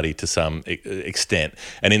 ruined the party to some extent.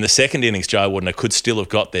 And in the second innings, Jayawardene could still have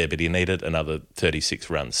got there, but he needed another 36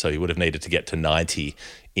 runs. So he would have needed to get to 90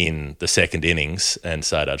 in the second innings, and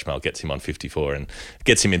Saeed Ajmal gets him on 54 and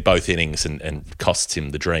gets him in both innings and costs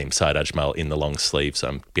him the dream. Saeed Ajmal in the long sleeves,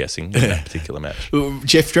 I'm guessing, in that particular match.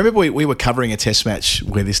 Jeff, do you remember we were covering a test match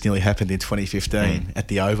where this nearly happened in 2015 at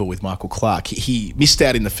the Oval with Michael Clarke? He missed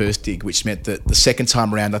out in the first dig, which meant that the second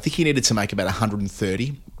time around, I think he needed to make about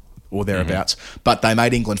 130 or thereabouts, but they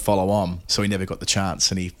made England follow on, so he never got the chance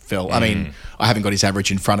and he fell. I mean, I haven't got his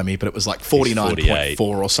average in front of me, but it was like 49.4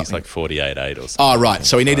 or something. He's like 48.8 or something. Oh, right.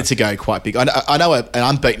 So he needed to go quite big. I know an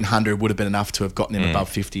unbeaten 100 would have been enough to have gotten him above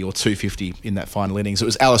 50 or 250 in that final innings. It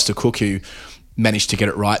was Alistair Cook who managed to get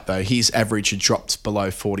it right, though. His average had dropped below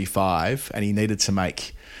 45 and he needed to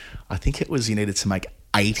make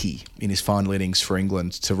 80 in his final innings for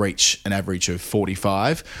England to reach an average of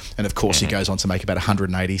 45. And of course, he goes on to make about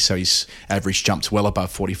 180. So his average jumped well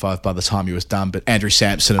above 45 by the time he was done. But Andrew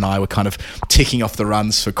Sampson and I were kind of ticking off the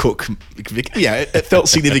runs for Cook. Yeah, it felt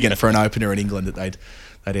significant for an opener in England that they'd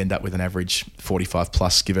end up with an average 45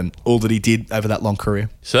 plus, given all that he did over that long career.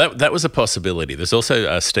 So that was a possibility. There's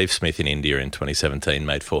also Steve Smith in India in 2017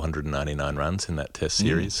 made 499 runs in that test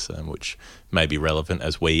series, which may be relevant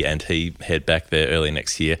as we and he head back there early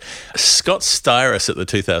next year. Scott Styris at the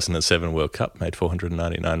 2007 World Cup made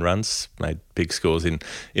 499 runs, made big scores in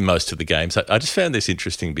most of the games. I just found this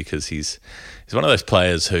interesting because he's one of those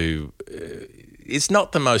players who is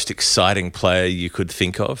not the most exciting player you could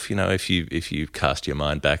think of. If you cast your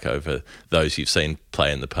mind back over those you've seen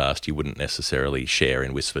play in the past, you wouldn't necessarily share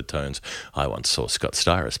in whispered tones, I once saw Scott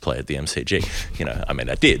Styris play at the MCG.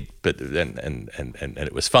 I did, but and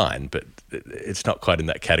it was fine, but it's not quite in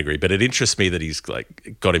that category. But it interests me that he's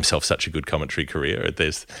got himself such a good commentary career.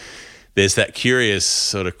 There's that curious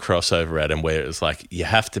sort of crossover, Adam, where it's like you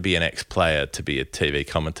have to be an ex-player to be a TV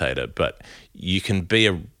commentator, but you can be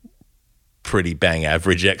a pretty bang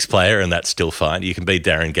average ex-player and that's still fine. You can be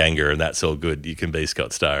Darren Ganger and that's all good. You can be Scott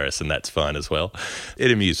Styris and that's fine as well. It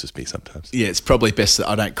amuses me sometimes. Yeah, it's probably best that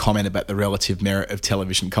I don't comment about the relative merit of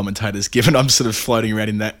television commentators, given I'm sort of floating around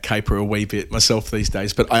in that caper a wee bit myself these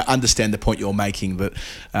days. But I understand the point you're making that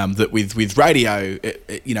that with radio,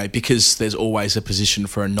 because there's always a position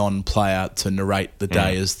for a non-player to narrate the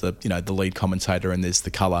day as the lead commentator, and there's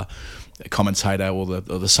the colour commentator or the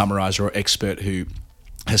summariser or expert who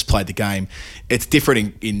has played the game. It's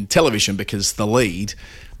different in television because the lead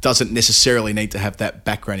doesn't necessarily need to have that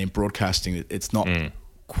background in broadcasting. It's not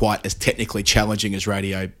quite as technically challenging as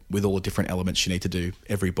radio with all the different elements you need to do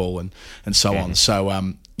every ball and so on.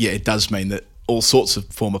 So, it does mean that all sorts of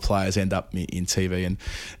former players end up in TV, and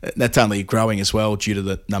that's only growing as well due to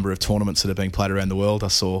the number of tournaments that are being played around the world. I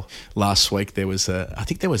saw last week was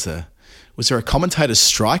there a commentator's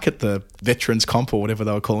strike at the Veterans Comp or whatever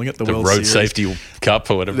they were calling it, the World Road Series? Safety Cup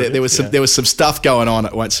or whatever. There was some stuff going on.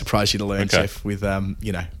 It won't surprise you to learn, Jeff, with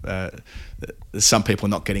some people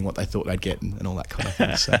not getting what they thought they'd get and all that kind of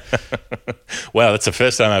thing. So. Wow, that's the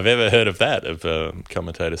first time I've ever heard of that, of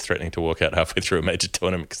commentators threatening to walk out halfway through a major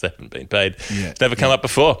tournament because they haven't been paid. Yeah, it's never come up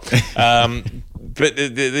before. But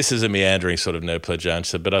this is a meandering sort of no pledge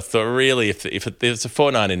answer. But I thought really if there's a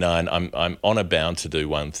 $4.99, I'm honour bound to do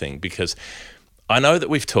one thing, because I know that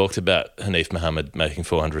we've talked about Hanif Mohammed making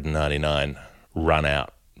 $499 run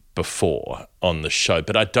out before on the show,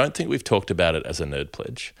 but I don't think we've talked about it as a nerd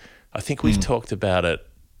pledge. I think we've talked about it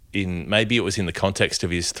maybe it was in the context of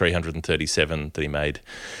his 337 that he made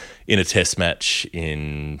in a test match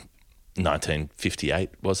in 1958,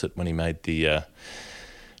 was it, when he made the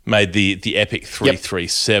epic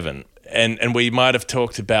 337. And we might have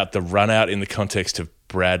talked about the run out in the context of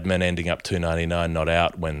Bradman ending up 299 not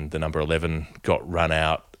out when the number 11 got run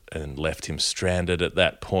out and left him stranded at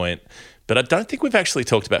that point. But I don't think we've actually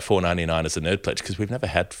talked about $4.99 as a nerd pledge, because we've never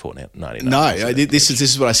had $4.99. No, this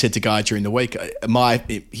is what I said to Guy during the week.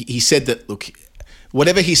 He said that, look,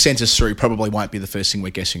 whatever he sent us through probably won't be the first thing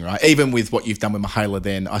we're guessing, right? Even with what you've done with Mihaela,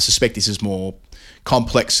 then I suspect this is more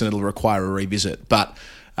complex and it'll require a revisit. But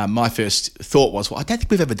my first thought was, I don't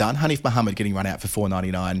think we've ever done Hanif Mohammed getting run out for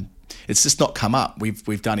 $4.99. It's just not come up.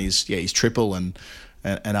 We've done his triple and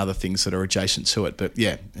other things that are adjacent to it. But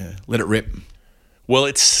let it rip. Well,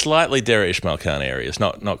 it's slightly Dera Ismail Khan areas,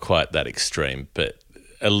 not quite that extreme, but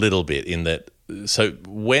a little bit in that. So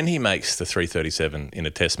when he makes the 337 in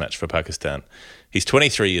a test match for Pakistan, he's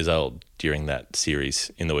 23 years old during that series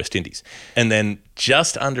in the West Indies. And then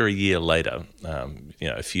just under a year later,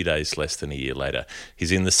 a few days less than a year later,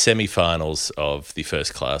 he's in the semi-finals of the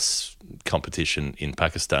first-class competition in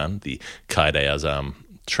Pakistan, the Qaid-e-Azam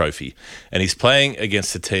Trophy. And he's playing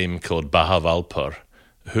against a team called Bahawalpur,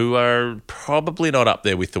 who are probably not up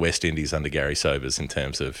there with the West Indies under Gary Sobers in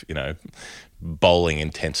terms of, bowling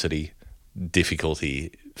intensity,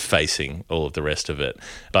 difficulty, facing, all of the rest of it.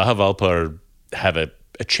 Bahawalpur have a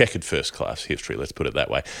checkered first-class history, let's put it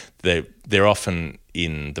that way. They're often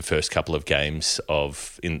in the first couple of games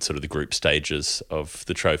in sort of the group stages of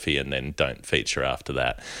the trophy and then don't feature after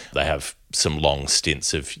that. They have some long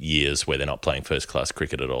stints of years where they're not playing first-class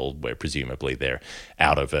cricket at all, where presumably they're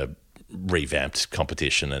out of a revamped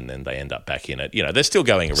competition and then they end up back in it. They're still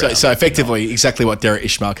going around. So effectively, exactly what Dera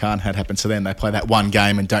Ismail Khan had happen to them. They play that one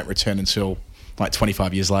game and don't return until like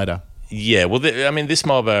 25 years later. Yeah, well, this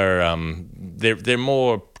mob are they're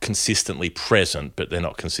more consistently present, but they're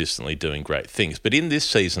not consistently doing great things. But in this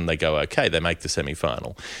season, they go okay. They make the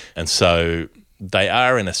semi-final, and so they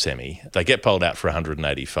are in a semi. They get bowled out for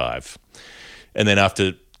 185, and then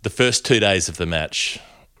after the first 2 days of the match,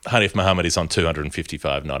 Hanif Mohammed is on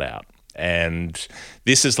 255 not out. And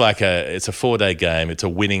this is it's a 4-day game. It's a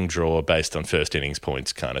winning draw based on first innings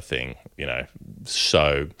points kind of thing,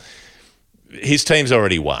 So his team's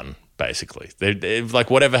already won, basically. They're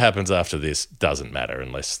whatever happens after this doesn't matter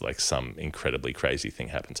unless some incredibly crazy thing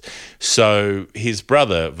happens. So his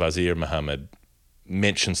brother, Wazir Mohammed,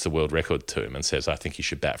 mentions the world record to him and says, I think he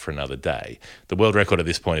should bat for another day. The world record at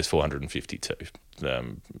this point is 452.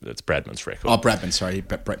 That's Bradman's record. Oh, Bradman, sorry.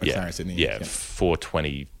 Brett McLaren, didn't he? Yeah,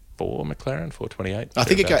 424 McLaren, 428. I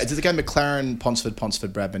think did it go McLaren,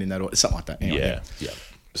 Ponsford, Bradman in that order? Something like that. Anyway, yeah.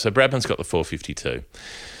 So Bradman's got the 452.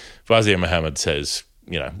 Wazir Mohammed says,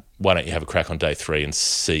 why don't you have a crack on day 3 and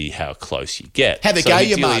see how close you get? Have a go,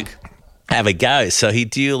 you mug. Have a go. So he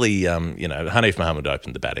duly, Hanif Mohammed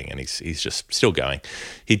opened the batting and he's just still going.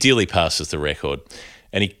 He duly passes the record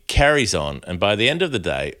and he carries on. And by the end of the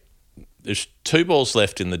day, there's 2 balls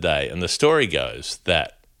left in the day. And the story goes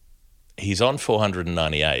that he's on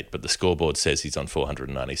 498, but the scoreboard says he's on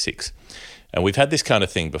 496. And we've had this kind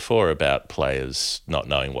of thing before about players not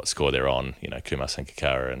knowing what score they're on, Kumar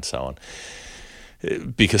Sangakkara and so on,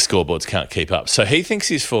 because scoreboards can't keep up. So he thinks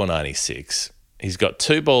he's 496. He's got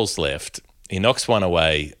 2 balls left. He knocks one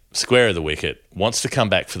away, square of the wicket, wants to come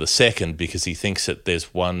back for the second because he thinks that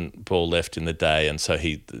there's 1 ball left in the day and so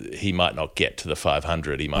he might not get to the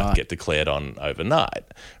 500. He might get declared on overnight,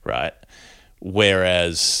 right?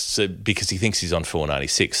 Whereas, because he thinks he's on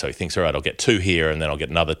 496, so he thinks, all right, I'll get 2 here and then I'll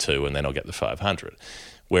get another 2 and then I'll get the 500.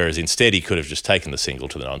 Whereas instead he could have just taken the single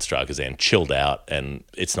to the non-strikers and chilled out, and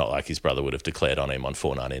it's not like his brother would have declared on him on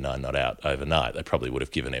 4.99 not out overnight. They probably would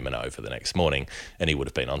have given him an over the next morning and he would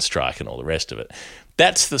have been on strike and all the rest of it.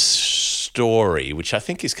 That's the story, which I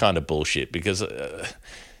think is kind of bullshit because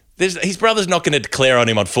his brother's not going to declare on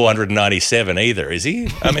him on 497 either, is he?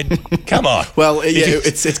 I mean, come on. Well, yeah,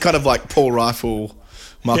 it's kind of like Paul Rifle,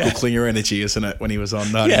 Michael Klinger energy, isn't it, when he was on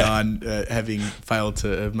 99, having failed to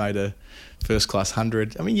have made a first-class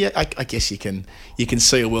 100. I mean, I guess you can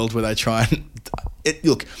see a world where they try and...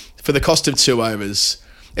 look, for the cost of 2 overs,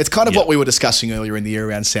 it's kind of what we were discussing earlier in the year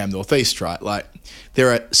around Sam Northeast, right? Like,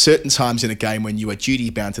 there are certain times in a game when you are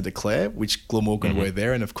duty-bound to declare, which Glamorgan were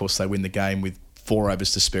there, and of course they win the game with 4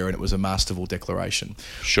 overs to spare and it was a masterful declaration.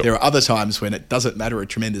 Sure. There are other times when it doesn't matter a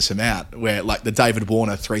tremendous amount, where like the David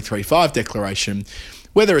Warner 335 declaration,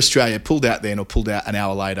 whether Australia pulled out then or pulled out an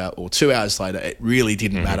hour later or 2 hours later, it really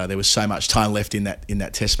didn't matter. There was so much time left in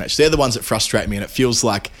that test match. They're the ones that frustrate me, and it feels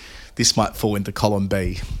like this might fall into column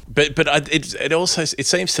B. But it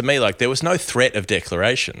seems to me like there was no threat of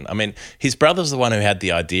declaration. I mean, his brother's the one who had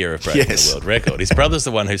the idea of breaking the world record. His brother's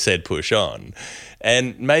the one who said push on.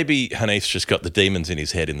 And maybe Hanif's just got the demons in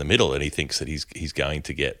his head in the middle and he thinks that he's going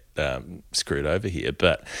to get screwed over here.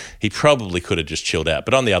 But he probably could have just chilled out.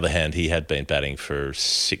 But on the other hand, he had been batting for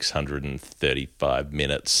 635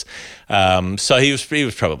 minutes. So he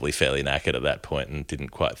was probably fairly knackered at that point and didn't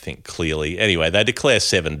quite think clearly. Anyway, they declare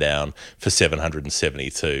 7 down for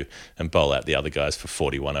 772 and bowl out the other guys for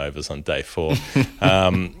 41 overs on day 4.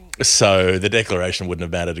 So the declaration wouldn't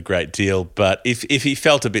have mattered a great deal. But if he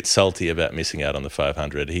felt a bit salty about missing out on the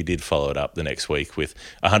 500, he did follow it up the next week with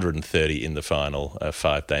 130 in the final, a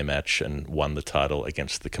 5-day match, and won the title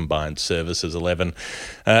against the combined services 11.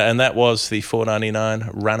 And that was the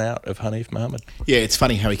 499 run out of Hanif Mohammed. Yeah, it's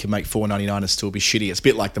funny how he can make 499 and still be shitty. It's a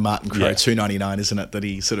bit like the Martin Crowe 299, isn't it? That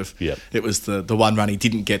he sort of, it was the one run he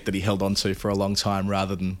didn't get that he held on to for a long time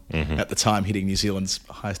rather than at the time hitting New Zealand's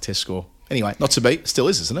highest test score. Anyway, not to beat, still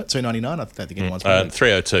is, isn't it? 299. I don't think anyone's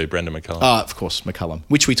 302, Brendan McCullum. Of course, McCullum,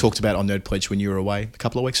 which we talked about on Nerd Pledge when you were away a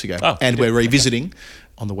couple of weeks ago. And we're revisiting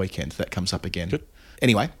on the weekend. That comes up again. Good.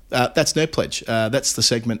 Anyway, that's Nerd Pledge. That's the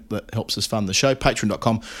segment that helps us fund the show.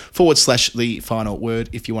 Patreon.com/the final word.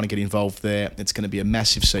 If you want to get involved there, it's going to be a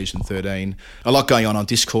massive season 13. A lot going on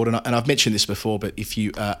Discord. And I've mentioned this before, but if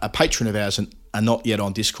you are a patron of ours and are not yet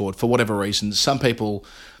on Discord, for whatever reason, some people,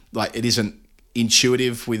 like, it isn't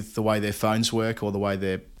intuitive with the way their phones work or the way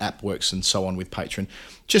their app works and so on with Patreon,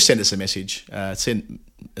 just send us a message, send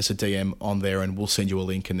us a DM on there and we'll send you a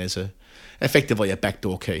link, and there's effectively a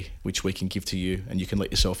backdoor key which we can give to you and you can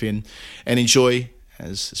let yourself in and enjoy,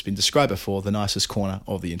 as has been described before, the nicest corner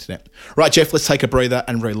of the internet. Right, Jeff, let's take a breather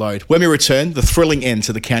and reload. When we return, the thrilling end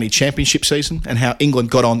to the county championship season and how England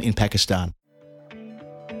got on in Pakistan.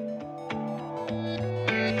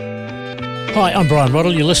 Hi, I'm Brian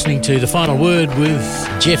Roddle. You're listening to The Final Word with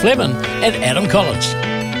Jeff Lemon and Adam Collins.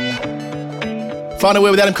 Final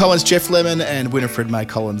word with Adam Collins, Jeff Lemon and Winifred May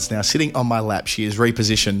Collins now sitting on my lap. She is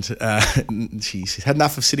repositioned. She's had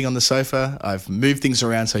enough of sitting on the sofa. I've moved things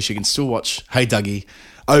around so she can still watch Hey Dougie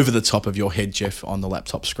over the top of your head, Jeff, on the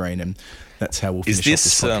laptop screen, and that's how we'll finish off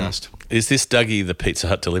this podcast. Is this Dougie the Pizza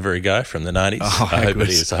Hut delivery guy from the 90s? Oh, I hope it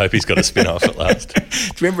is. I hope he's got a spin-off at last. Do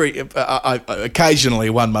you remember, occasionally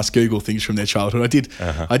one must Google things from their childhood.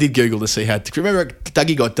 I did Google to see how... Do you remember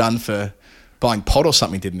Dougie got done for buying pot or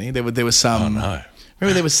something, didn't he? There was some... Oh, no.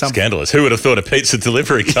 Remember there was some... Scandalous. Who would have thought a pizza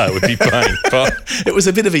delivery guy would be buying pot? It was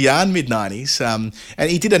a bit of a yarn mid-90s. And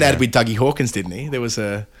he did an ad with Dougie Hawkins, didn't he? There was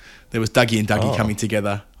Dougie and Dougie coming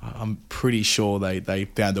together. I'm pretty sure they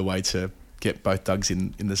found a way to get both Dougs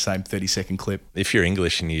in the same 30-second clip. If you're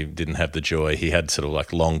English and you didn't have the joy, he had sort of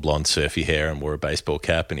like long blonde surfy hair and wore a baseball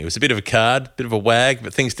cap, and he was a bit of a card, bit of a wag,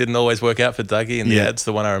 but things didn't always work out for Dougie in the ads.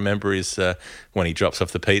 The one I remember is when he drops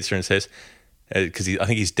off the pizza and says... Because I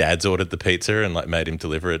think his dad's ordered the pizza and like made him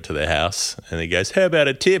deliver it to their house. And he goes, "How about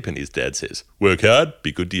a tip?" And his dad says, "Work hard,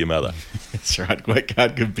 be good to your mother." That's right. Work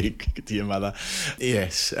hard, be good to your mother.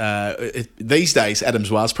 Yes. These days, Adam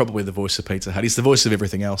Zwa's probably the voice of Pizza Hut. He's the voice of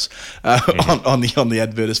everything else on the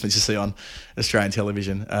advertisements you see on Australian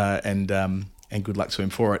television. And good luck to him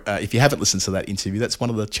for it. If you haven't listened to that interview, that's one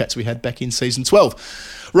of the chats we had back in season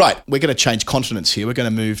 12. Right, we're going to change continents here. We're going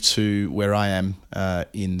to move to where I am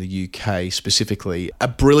in the UK specifically. A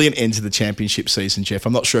brilliant end to the championship season, Jeff.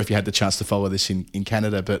 I'm not sure if you had the chance to follow this in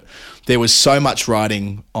Canada, but there was so much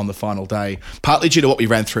riding on the final day, partly due to what we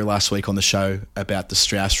ran through last week on the show about the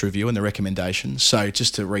Strauss review and the recommendations. So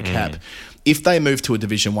just to recap, if they move to a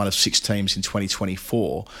Division 1 of 6 teams in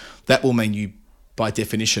 2024, that will mean you by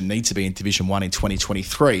definition need to be in Division 1 in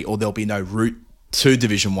 2023, or there'll be no route to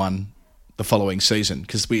Division 1 the following season,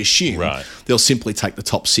 because we assume they'll simply take the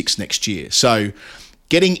top 6 next year. So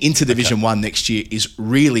getting into Division 1 next year is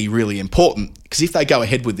really, really important, because if they go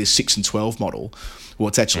ahead with this 6 and 12 model, well,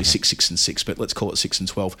 it's actually 6 and 6, but let's call it 6 and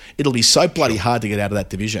 12. It'll be so bloody hard to get out of that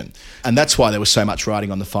division. And that's why there was so much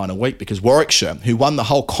riding on the final week, because Warwickshire, who won the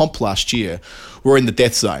whole comp last year, were in the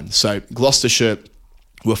death zone. So Gloucestershire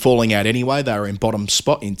were falling out anyway. They were in bottom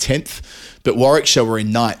spot in 10th, but Warwickshire were in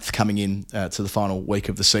 9th coming in to the final week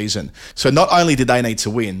of the season. So not only did they need to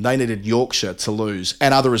win, they needed Yorkshire to lose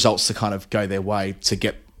and other results to kind of go their way to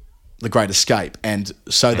get the Great Escape. And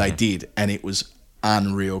so they did, and it was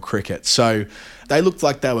unreal cricket. So they looked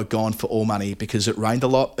like they were gone for all money because it rained a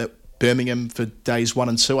lot at Birmingham for days 1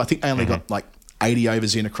 and 2. I think they only got like 80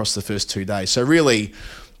 overs in across the first 2 days. So really,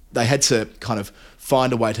 they had to kind of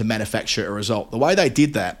find a way to manufacture a result. The way they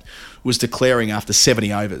did that was declaring after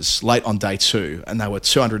 70 overs late on day 2, and they were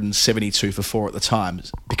 272 for 4 at the time.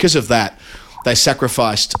 Because of that, they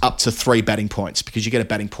sacrificed up to 3 batting points, because you get a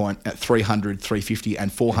batting point at 300, 350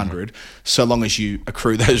 and 400, so long as you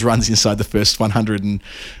accrue those runs inside the first 100 and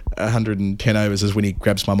 110 overs, as Winnie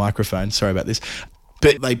grabs my microphone. Sorry about this.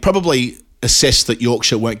 But they probably assessed that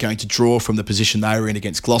Yorkshire weren't going to draw from the position they were in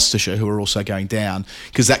against Gloucestershire, who were also going down,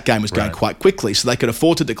 because that game was going quite quickly. So they could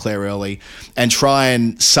afford to declare early and try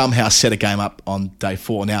and somehow set a game up on day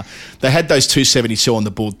 4. Now, they had those 272 on the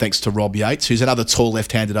board thanks to Rob Yates, who's another tall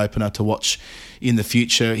left-handed opener to watch in the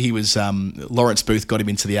future. He was, Lawrence Booth got him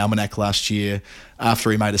into the Almanac last year after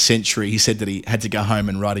he made a century. He said that he had to go home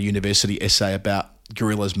and write a university essay about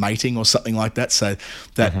gorillas mating or something like that. So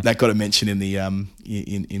that got a mention in the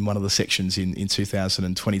in one of the sections in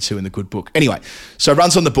 2022 in the good book. Anyway, so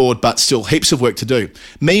runs on the board, but still heaps of work to do.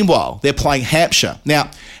 Meanwhile, they're playing Hampshire. Now,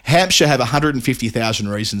 Hampshire have 150,000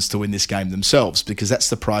 reasons to win this game themselves, because that's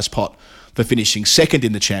the prize pot for finishing second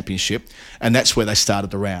in the championship, and that's where they started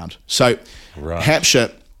the round. So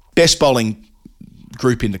Hampshire, best bowling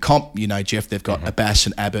group in the comp. You know, Jeff, they've got Abbas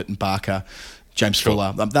and Abbott and Barker, James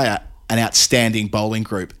Fuller. They are an outstanding bowling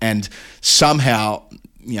group, and somehow,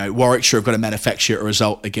 you know, Warwickshire have got to manufacture a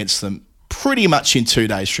result against them pretty much in 2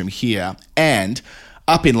 days from here. And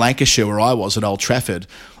up in Lancashire, where I was at Old Trafford,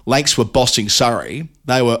 Lancs were bossing Surrey.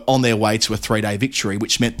 They were on their way to a 3-day victory,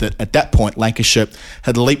 which meant that at that point Lancashire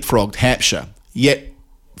had leapfrogged Hampshire, yet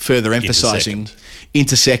further emphasising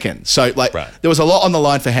into second. So there was a lot on the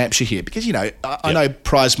line for Hampshire here, because, you know, I know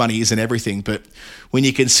prize money isn't everything, but when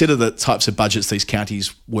you consider the types of budgets these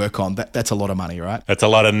counties work on, that's a lot of money, right? That's a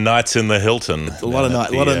lot of nights in the Hilton. A lot of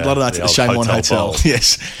nights at the Chamois Hotel.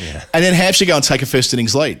 Yes. Yeah. And then Hampshire go and take a first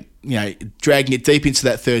innings lead, you know, dragging it deep into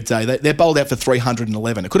that third day. They're bowled out for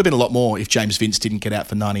 311. It could have been a lot more if James Vince didn't get out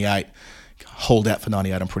for 98. Holed out for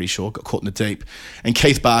 98, I'm pretty sure, got caught in the deep. And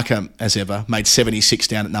Keith Barker, as ever, made 76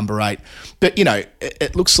 down at number 8. But, you know,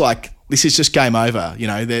 it looks like this is just game over. You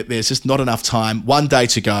know, there's just not enough time. 1 day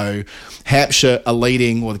to go. Hampshire are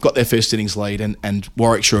leading, well, they've got their first innings lead, and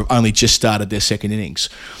Warwickshire have only just started their second innings.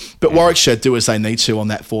 But Warwickshire do as they need to on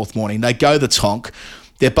that 4th morning. They go the tonk.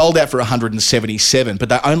 They're bowled out for 177, but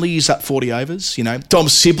they only use up 40 overs. You know, Dom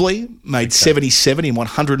Sibley made 77 in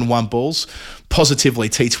 101 balls, positively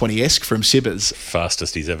T20-esque from Sibbers.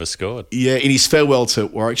 Fastest he's ever scored. Yeah, in his farewell to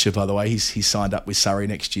Warwickshire, by the way, he's signed up with Surrey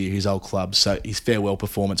next year, his old club. So his farewell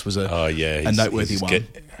performance was a noteworthy one.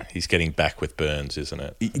 He's getting back with Burns, isn't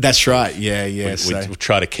it? That's right. Yeah. We'll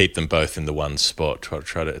try to keep them both in the one spot.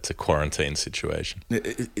 It's a quarantine situation.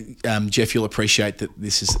 Jeff, you'll appreciate that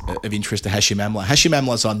this is of interest to Hashim Amla. Hashim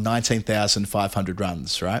Amla's on 19,500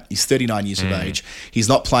 runs, right? He's 39 years of age. He's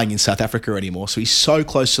not playing in South Africa anymore, so he's so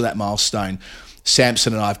close to that milestone.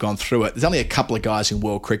 Samson and I have gone through it. There's only a couple of guys in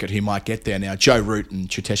world cricket who might get there now. Joe Root and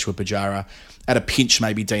Chiteshwar Pujara. At a pinch,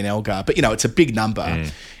 maybe Dean Elgar. But, you know, it's a big number.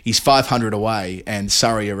 He's 500 away, and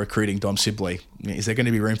Surrey are recruiting Dom Sibley. Is there going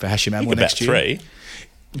to be room for Hashim Amla next year?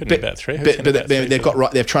 About three.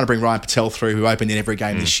 They're trying to bring Ryan Patel through, who opened in every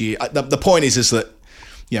game this year. The point is that,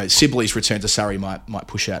 you know, Sibley's return to Surrey might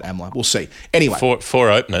push out Amla. We'll see. Anyway,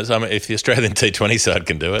 four openers. I mean, if the Australian T20 side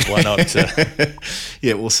can do it, why not?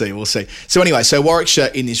 Yeah, we'll see. So anyway,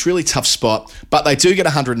 Warwickshire in this really tough spot, but they do get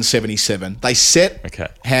 177. They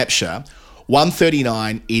set Hampshire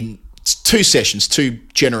 139 in 2 sessions, 2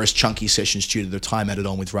 generous chunky sessions due to the time added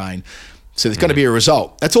on with rain. So there's going to be a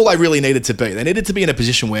result. That's all they really needed to be. They needed to be in a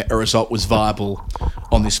position where a result was viable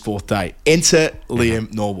on this 4th day. Enter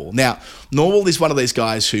Liam Norwell. Now, Norwell is one of these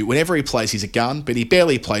guys who, whenever he plays, he's a gun, but he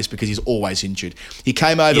barely plays because he's always injured. He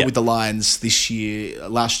came over with the Lions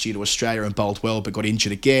last year to Australia and bowled well, but got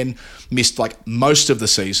injured again, missed like most of the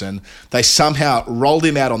season. They somehow rolled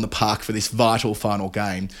him out on the park for this vital final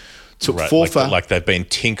game took 4 for... Like they've been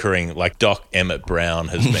tinkering, like Doc Emmett Brown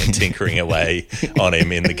has been tinkering away on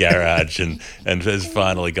him in the garage and has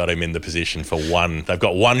finally got him in the position for one. They've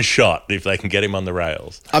got one shot if they can get him on the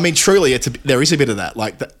rails. I mean, truly, there is a bit of that.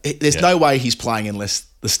 Like, there's no way he's playing unless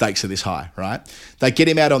the stakes are this high, right? They get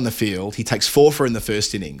him out on the field. He takes 4 for in the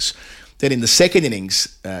first innings. Then in the second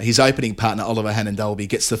innings, his opening partner, Oliver Hannon-Dalby,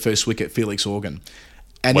 gets the first wicket, Felix Organ.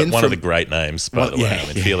 And one of the great names, by the way.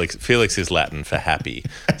 I mean, Felix is Latin for happy.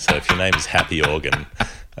 So if your name is Happy Organ,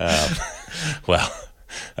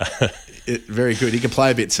 very good. He can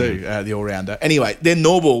play a bit too, the all-rounder. Anyway, then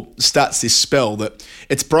Norwell starts this spell that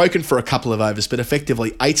it's broken for a couple of overs, but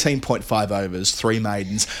effectively 18.5 overs, 3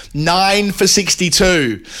 maidens, 9 for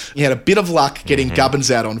 62. He had a bit of luck getting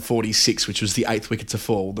Gubbins out on 46, which was the 8th wicket to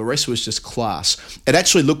fall. The rest was just class. It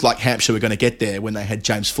actually looked like Hampshire were going to get there when they had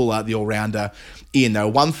James Fuller, the all-rounder, in. They were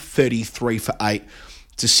 133 for 8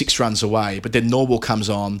 to 6 runs away, but then Norwell comes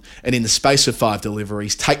on and in the space of 5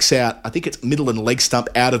 deliveries takes out, I think it's middle and leg stump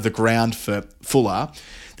out of the ground for Fuller.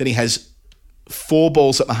 Then he has 4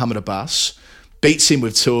 balls at Muhammad Abbas, beats him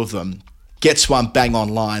with 2 of them, gets one bang on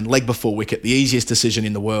line, leg before wicket, the easiest decision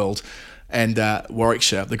in the world. And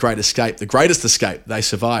Warwickshire, the greatest escape, they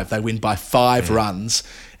survive. They win by 5 runs.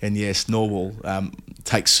 And yes, Norwell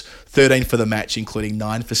takes 13 for the match, including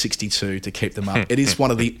 9 for 62 to keep them up. It is one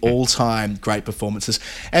of the all-time great performances.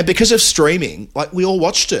 And because of streaming, like, we all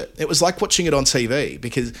watched it. It was like watching it on TV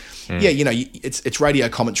because, it's radio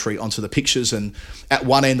commentary onto the pictures. And at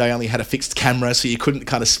one end, they only had a fixed camera, so you couldn't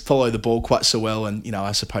kind of follow the ball quite so well. And,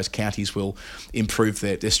 I suppose counties will improve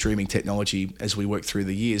their streaming technology as we work through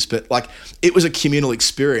the years. But, like, it was a communal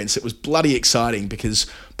experience. It was bloody exciting because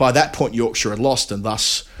by that point, Yorkshire had lost and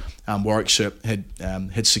thus... Warwickshire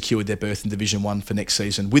had secured their berth in Division 1 for next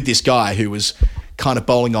season with this guy who was kind of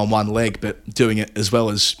bowling on one leg but doing it as well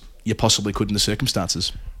as you possibly could in the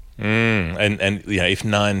circumstances. And if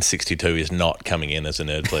 962 is not coming in as a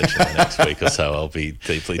nerd pledge in the next week or so, I'll be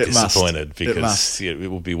deeply disappointed because it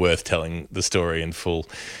will be worth telling the story in full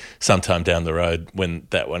sometime down the road when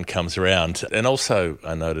that one comes around. And also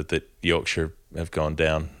I noted that Yorkshire have gone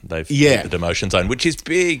down. They've hit the demotion zone, which is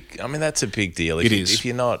big. I mean, that's a big deal. If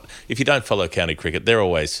you don't follow county cricket, they're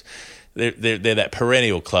that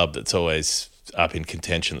perennial club that's always up in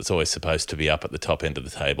contention, that's always supposed to be up at the top end of the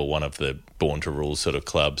table, one of the born to rule sort of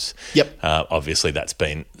clubs. Yep. Obviously, that's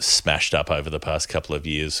been smashed up over the past couple of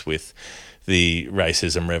years with the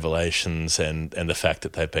racism revelations and the fact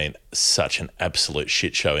that they've been such an absolute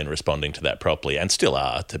shit show in responding to that properly, and still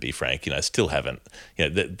are, to be frank. Still haven't.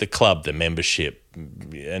 The club, the membership,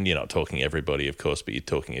 and you're not talking everybody, of course, but you're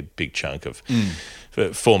talking a big chunk of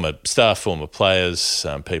former staff, former players,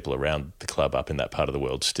 people around the club up in that part of the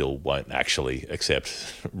world still won't actually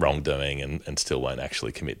accept wrongdoing and still won't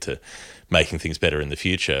actually commit to making things better in the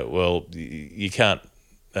future. Well, you can't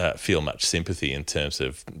feel much sympathy in terms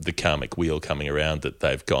of the karmic wheel coming around that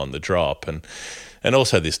they've gone the drop, and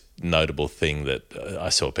also this notable thing that I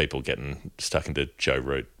saw people getting stuck into Joe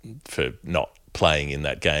Root for not playing in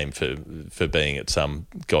that game for being at some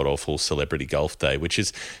god-awful celebrity golf day, which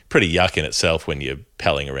is pretty yuck in itself when you're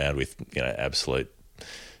palling around with absolute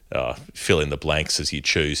fill in the blanks as you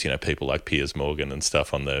choose, people like Piers Morgan and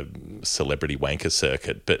stuff on the celebrity wanker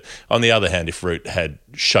circuit. But on the other hand, if Root had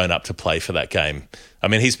shown up to play for that game, I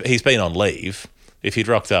mean, he's been on leave. If he'd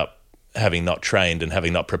rocked up having not trained and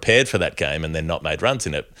having not prepared for that game and then not made runs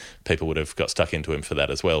in it, people would have got stuck into him for that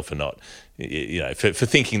as well, for not, for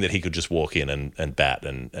thinking that he could just walk in and bat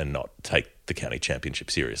and not take the county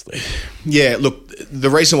championship seriously. Yeah, look, the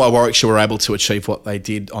reason why Warwickshire were able to achieve what they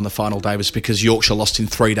did on the final day was because Yorkshire lost in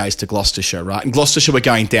 3 days to Gloucestershire, right? And Gloucestershire were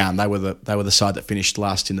going down. They were the side that finished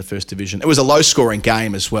last in the first division. It was a low-scoring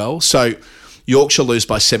game as well. So Yorkshire lose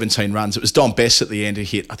by 17 runs. It was Don Bess at the end who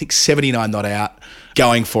hit, I think, 79 not out,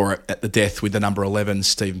 going for it at the death with the number 11,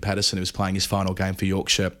 Stephen Patterson, who was playing his final game for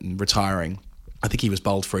Yorkshire and retiring. I think he was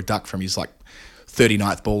bowled for a duck from his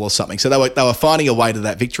 39th ball or something. So they were finding a way to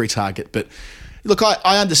that victory target. But look,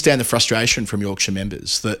 I understand the frustration from Yorkshire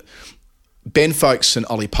members that Ben Folkes and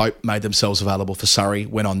Ollie Pope made themselves available for Surrey,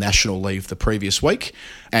 went on national leave the previous week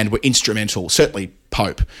and were instrumental, certainly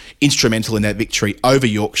Pope, instrumental in that victory over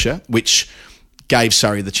Yorkshire, which gave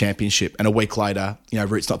Surrey the championship. And a week later,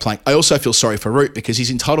 Root's not playing. I also feel sorry for Root because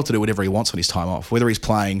he's entitled to do whatever he wants on his time off, whether he's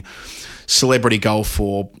playing celebrity golf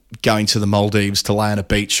or going to the Maldives to lay on a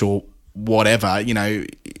beach or whatever.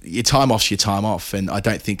 Your time off's your time off. And I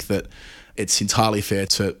don't think that it's entirely fair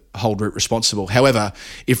to hold Root responsible. However,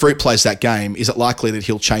 if Root plays that game, is it likely that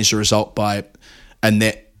he'll change the result by a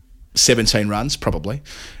net 17 runs, probably.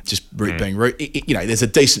 Just Root being Root. There's a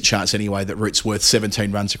decent chance anyway that Root's worth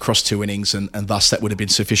 17 runs across 2 innings, and thus that would have been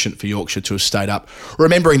sufficient for Yorkshire to have stayed up.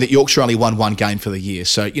 Remembering that Yorkshire only won 1 game for the year,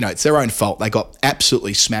 so, it's their own fault. They got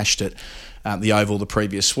absolutely smashed at the Oval the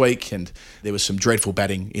previous week, and there was some dreadful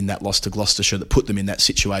batting in that loss to Gloucestershire that put them in that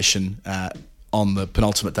situation on the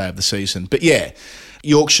penultimate day of the season. But yeah,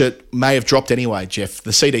 Yorkshire may have dropped anyway, Jeff.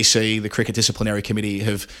 The CDC, the Cricket Disciplinary Committee,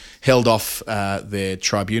 have held off their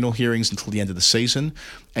tribunal hearings until the end of the season,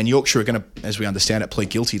 and Yorkshire are going to, as we understand it, plead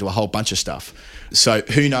guilty to a whole bunch of stuff. So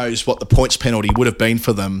who knows what the points penalty would have been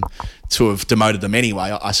for them to have demoted them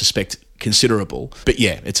anyway. I suspect considerable. But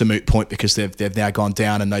yeah, it's a moot point because they've now gone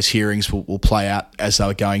down, and those hearings will play out as they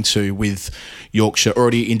were going to with Yorkshire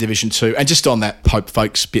already in Division 2. And just on that Pope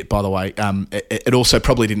Folks bit, by the way, it also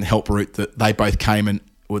probably didn't help Root that they both came and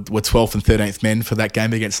were 12th and 13th men for that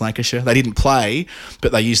game against Lancashire. They didn't play,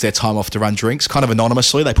 but they used their time off to run drinks, kind of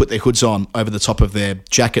anonymously. They put their hoods on over the top of their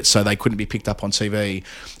jackets so they couldn't be picked up on TV,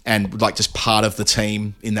 and like just part of the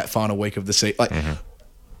team in that final week of the season.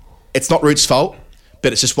 It's not Root's fault,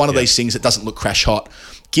 but it's just one of these things that doesn't look crash hot,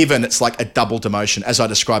 given it's like a double demotion, as I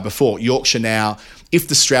described before. Yorkshire now, if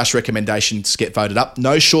the Strauss recommendations get voted up,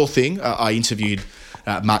 no sure thing. I interviewed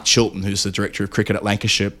Mark Chilton, who's the director of cricket at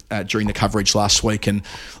Lancashire, during the coverage last week, and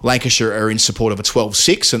Lancashire are in support of a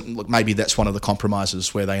 12-6, and look, maybe that's one of the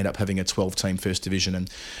compromises where they end up having a 12-team First Division,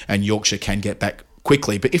 and Yorkshire can get back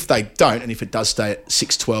quickly. But if they don't, and if it does stay at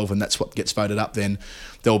 6-12 and that's what gets voted up, then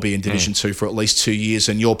they'll be in Division 2 for at least 2 years.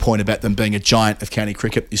 And your point about them being a giant of county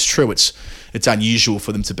cricket is true. It's unusual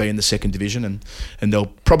for them to be in the second division, and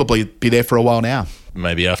they'll probably be there for a while now.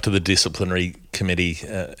 Maybe after the disciplinary committee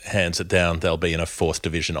hands it down, they'll be in a 4th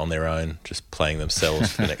division on their own, just playing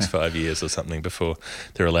themselves for the next 5 years or something before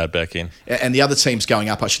they're allowed back in. And the other teams going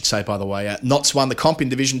up, I should say, by the way, Notts won the comp in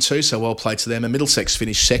Division 2, so well played to them. And Middlesex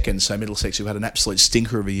finished second, so Middlesex, who had an absolute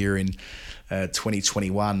stinker of a year in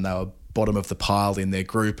 2021, they were bottom of the pile in their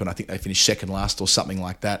group, and I think they finished second last or something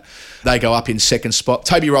like that. They go up in second spot.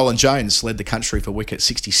 Toby Rowland-Jones led the country for wickets,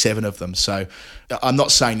 67 of them. So I'm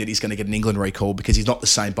not saying that he's going to get an England recall because he's not the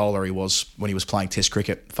same bowler he was when he was playing Test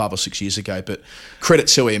cricket 5 or 6 years ago, but credit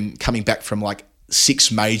to him coming back from like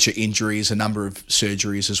 6 major injuries, a number of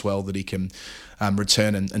surgeries as well, that he can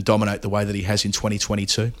return and dominate the way that he has in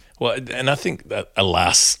 2022. Well, and I think that a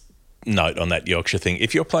last note on that Yorkshire thing,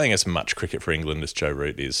 if you're playing as much cricket for England as Joe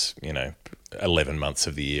Root is, 11 months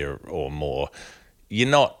of the year or more, you're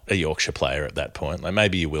not a Yorkshire player at that point. Like,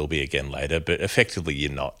 maybe you will be again later, but effectively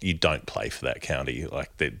you're not. You don't play for that county. Like,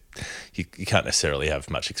 you can't necessarily have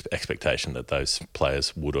much expectation that those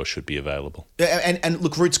players would or should be available. And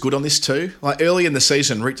look, Root's good on this too. Like, early in the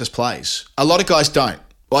season, Root just plays. A lot of guys don't.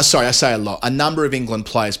 Well, sorry, I say a lot. A number of England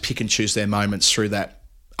players pick and choose their moments through that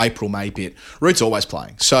April-May bit. Root's always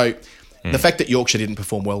playing. So the fact that Yorkshire didn't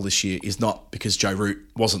perform well this year is not because Joe Root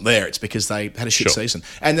wasn't there. It's because they had a shit season.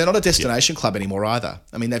 And they're not a destination club anymore either.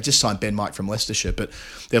 I mean, they've just signed Ben Mike from Leicestershire, but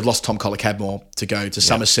they've lost Tom Collar-Cadmore to go to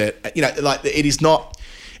Somerset. It's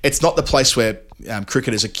not the place where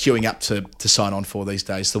cricketers are queuing up to sign on for these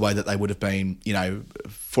days, the way that they would have been,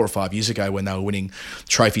 4 or 5 years ago when they were winning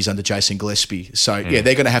trophies under Jason Gillespie. So, they're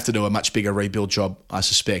going to have to do a much bigger rebuild job, I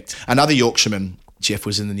suspect. Another Yorkshireman, Jeff,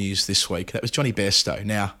 was in the news this week. That was Johnny Bairstow.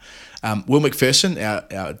 Now, Will McPherson,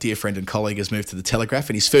 our dear friend and colleague, has moved to the Telegraph,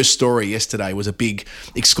 and his first story yesterday was a big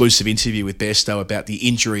exclusive interview with Bairstow about the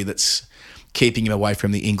injury that's keeping him away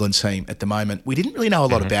from the England team at the moment. We didn't really know a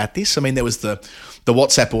lot about this. I mean, there was the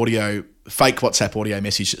WhatsApp audio, fake WhatsApp audio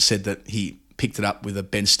message that said that he picked it up with a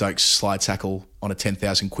Ben Stokes slide tackle on a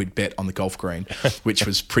 10,000 quid bet on the golf green, which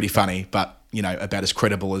was pretty funny, but about as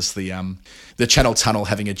credible as the Channel Tunnel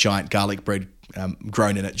having a giant garlic bread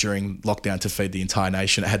grown in it during lockdown to feed the entire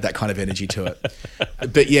nation. It had that kind of energy to it.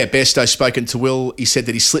 But yeah, Bairstow's spoken to Will. He said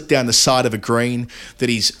that he slipped down the side of a green, that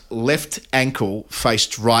his left ankle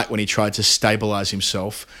faced right when he tried to stabilise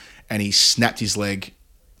himself, and he snapped his leg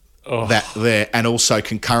there, and also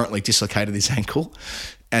concurrently dislocated his ankle.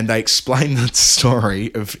 And they explained the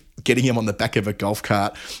story of getting him on the back of a golf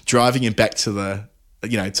cart, driving him back to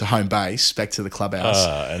to home base, back to the clubhouse.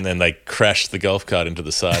 And then they crashed the golf cart into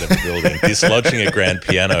the side of the building, dislodging a grand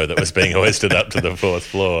piano that was being hoisted up to the 4th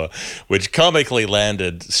floor, which comically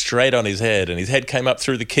landed straight on his head, and his head came up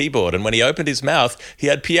through the keyboard. And when he opened his mouth, he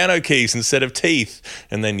had piano keys instead of teeth,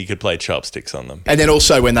 and then you could play chopsticks on them. And then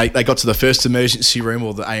also when they got to the first emergency room,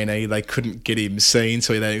 or the A&E, they couldn't get him seen,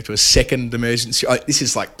 so they went to a second emergency. This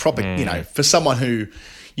is like proper, for someone who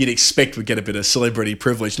you'd expect would get a bit of celebrity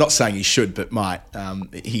privilege. Not saying he should, but might.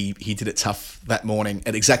 He did it tough that morning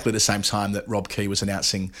at exactly the same time that Rob Key was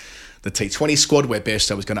announcing the T20 squad where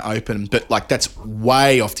Bairstow was going to open. But like that's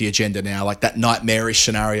way off the agenda now. Like that nightmarish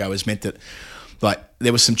scenario has meant that like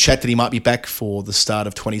there was some chat that he might be back for the start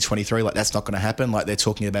of 2023. Like that's not going to happen. Like they're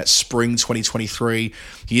talking about spring 2023.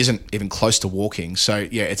 He isn't even close to walking. So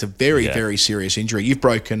yeah, it's a very, very serious injury. You've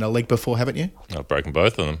broken a leg before, haven't you? I've broken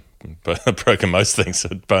both of them. I've broken most things,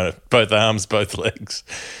 both arms, both legs,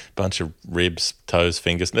 bunch of ribs, toes,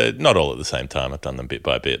 fingers. Not all at the same time. I've done them bit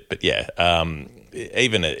by bit. But yeah,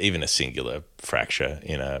 even a singular fracture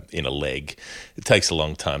in a leg, it takes a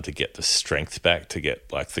long time to get the strength back, to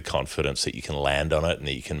get like the confidence that you can land on it and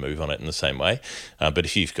that you can move on it in the same way. But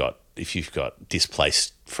if you've got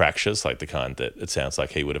displaced fractures like the kind that it sounds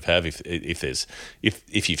like he would have,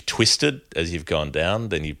 if you've twisted as you've gone down,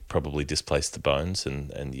 then you've probably displaced the bones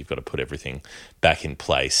and you've got to put everything back in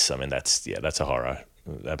place. I mean, that's a horror.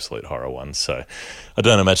 Absolute horror one. So I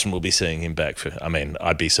don't imagine we'll be seeing him back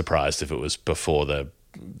I'd be surprised if it was before the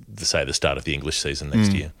start of the English season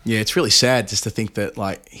next year. Yeah, it's really sad just to think that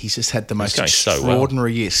like he's just had the most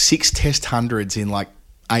extraordinary year. 6 Test hundreds in like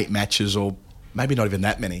 8 matches, or maybe not even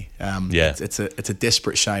that many. It's a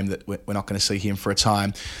desperate shame that we're not going to see him for a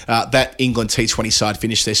time. That England T20 side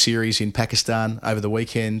finished their series in Pakistan over the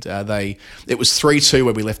weekend. It was 3-2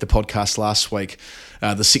 where we left the podcast last week.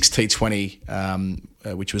 The 6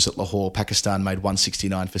 T20, which was at Lahore, Pakistan made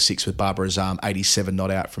 169 for 6 with Babar Azam, 87 not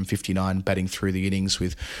out from 59, batting through the innings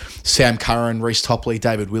with Sam Curran, Reece Topley,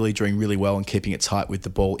 David Willey doing really well and keeping it tight with the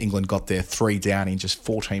ball. England got their 3 down in just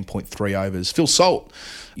 14.3 overs. Phil Salt,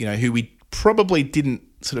 who we probably didn't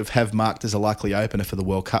sort of have marked as a likely opener for the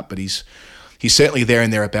World Cup, but he's certainly there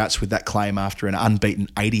and thereabouts with that claim after an unbeaten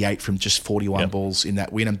 88 from just 41 balls in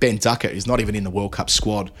that win. And Ben Duckett is not even in the World Cup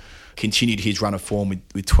squad, continued his run of form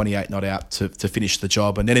with 28 not out to finish the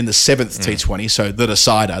job. And then in the 7th T20, so the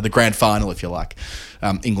decider, the grand final, if you like,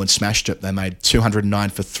 England smashed it. They made 209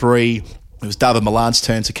 for 3. It was David Milan's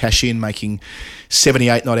turn to cash in, making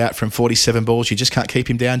 78 not out from 47 balls. You just can't keep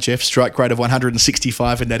him down, Jeff. Strike rate of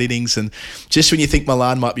 165 in that innings. And just when you think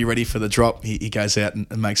Milan might be ready for the drop, he goes out and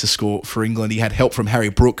makes a score for England. He had help from Harry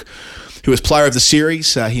Brook, who was player of the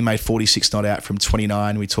series. He made 46 not out from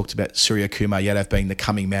 29. We talked about Surya Kumar Yadav being the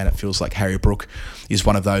coming man. It feels like Harry Brook is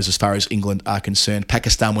one of those as far as England are concerned.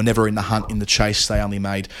 Pakistan were never in the hunt, in the chase. They only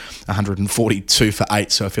made 142 for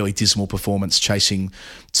 8, so a fairly dismal performance, chasing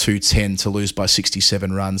 210 to lose by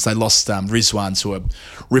 67 runs. They lost Rizwan to a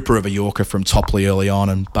ripper of a Yorker from Topley early on,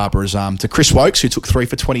 and Babar Azam to Chris Wokes, who took 3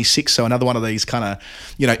 for 26. So another one of these kind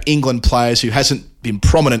of, England players who hasn't been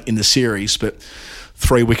prominent in the series, but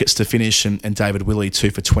 3 wickets to finish, and David Willey 2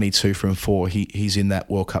 for 22 from 4. He's in that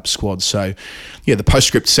World Cup squad. So, yeah, the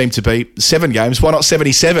postscript seemed to be 7 games. Why not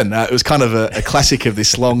 77? It was kind of a classic of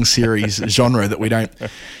this long series genre that we don't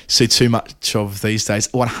see too much of these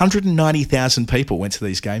days. 190,000 people went to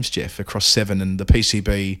these games, Jeff, across 7, and the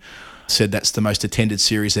PCB said that's the most attended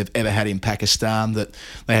series they've ever had in Pakistan, that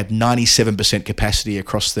they had 97% capacity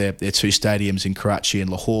across their 2 stadiums in Karachi and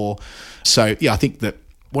Lahore. So, yeah, I think that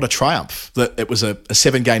what a triumph that it was a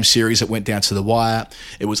 7-game series that went down to the wire.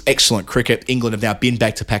 It was excellent cricket. England have now been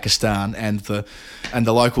back to Pakistan, and the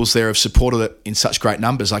locals there have supported it in such great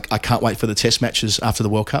numbers. I can't wait for the test matches after the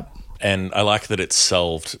World Cup. And I like that it's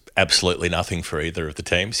solved absolutely nothing for either of the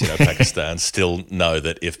teams. Pakistan still know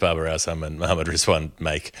that if Babar Azam and Mohammad Rizwan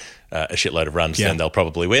make a shitload of runs, then they'll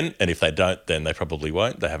probably win. And if they don't, then they probably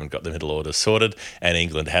won't. They haven't got the middle order sorted. And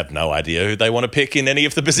England have no idea who they want to pick in any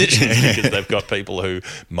of the positions because they've got people who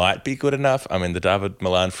might be good enough. I mean, the David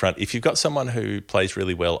Milan front, if you've got someone who plays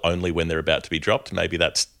really well only when they're about to be dropped, maybe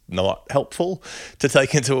that's not helpful to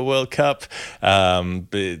take into a World Cup. But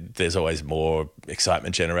there's always more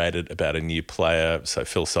excitement generated about a new player. So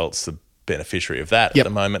Phil Salt's the beneficiary of that at the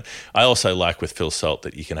moment. I also like with Phil Salt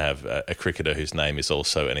that you can have a cricketer whose name is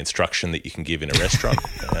also an instruction that you can give in a restaurant.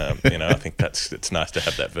 I think it's nice to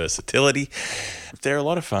have that versatility. They're a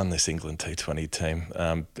lot of fun, this England T20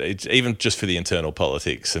 team, even just for the internal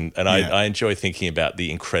politics. And I enjoy thinking about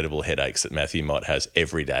the incredible headaches that Matthew Mott has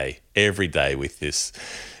every day with this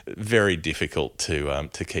very difficult to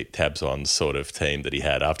keep tabs on sort of team that he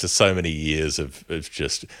had after so many years of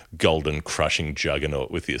just golden crushing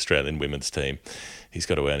juggernaut with the Australian women's team. He's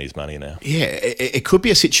got to earn his money now. Yeah, it could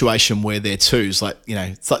be a situation where they're twos,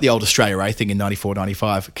 it's like the old Australia A thing in 94,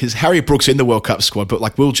 95, because Harry Brook's in the World Cup squad, but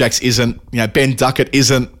like Will Jacks isn't, Ben Duckett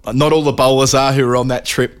isn't, not all the bowlers are who are on that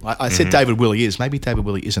trip. I said David Willey is, maybe David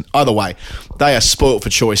Willey isn't. Either way, they are spoilt for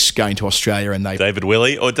choice going to Australia, and David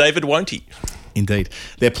Willey or David Won't he? Indeed.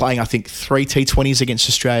 They're playing, I think, 3 T20s against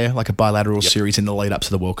Australia, like a bilateral series in the lead up to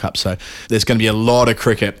the World Cup. So there's going to be a lot of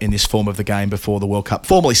cricket in this form of the game before the World Cup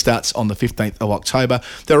formally starts on the 15th of October.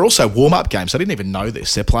 There are also warm-up games. I didn't even know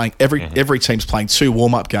this. They're playing, every team's playing 2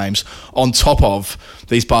 warm-up games on top of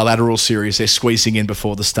these bilateral series they're squeezing in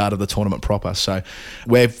before the start of the tournament proper. So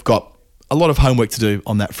we've got a lot of homework to do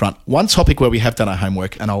on that front. One topic where we have done our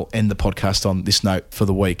homework, and I'll end the podcast on this note for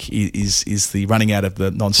the week, is the running out of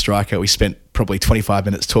the non-striker. We spent probably 25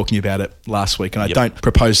 minutes talking about it last week, and I don't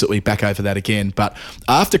propose that we back over that again. But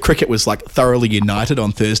after cricket was like thoroughly united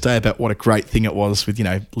on Thursday about what a great thing it was with,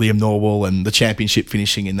 Liam Norwell and the championship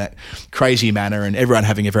finishing in that crazy manner and everyone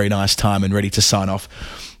having a very nice time and ready to sign off,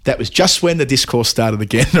 that was just when the discourse started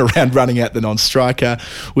again around running out the non-striker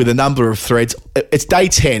with a number of threads. It's day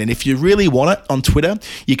 10, and if you really want it on Twitter,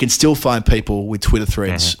 you can still find people with Twitter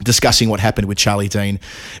threads discussing what happened with Charlie Dean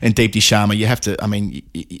and Deepti Sharma. You have to,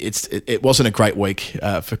 it wasn't a great week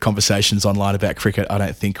for conversations online about cricket, I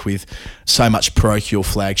don't think, with so much parochial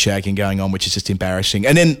flag shagging going on, which is just embarrassing.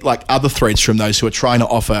 And then like other threads from those who are trying to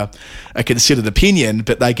offer a considered opinion,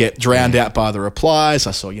 but they get drowned out by the replies.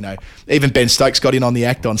 I saw, even Ben Stokes got in on the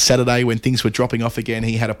act on Saturday when things were dropping off again.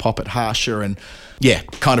 He had a pop at Harsher and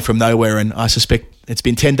kind of from nowhere, and I suspect it's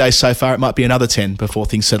been 10 days so far. It might be another 10 before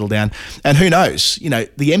things settle down. And who knows? The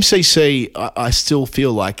MCC, I still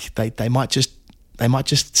feel like they might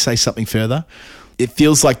just say something further. It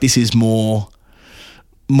feels like this is more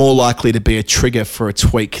likely to be a trigger for a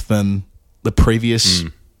tweak than the previous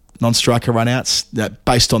non-striker run-outs.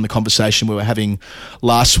 Based on the conversation we were having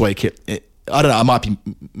last week, I don't know, I might be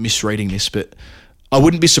misreading this, but I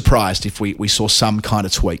wouldn't be surprised if we saw some kind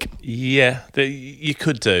of tweak. Yeah, you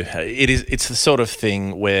could do. It's the sort of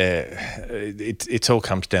thing where it all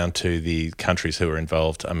comes down to the countries who are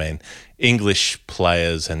involved. I mean, English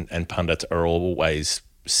players and pundits are always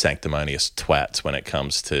sanctimonious twats when it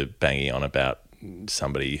comes to banging on about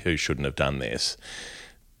somebody who shouldn't have done this.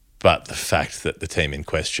 But the fact that the team in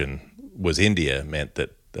question was India meant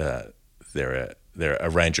that there are a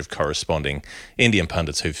range of corresponding Indian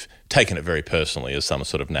pundits who've taken it very personally as some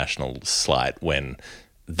sort of national slight when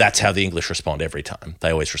that's how the English respond every time.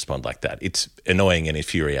 They always respond like that. It's annoying and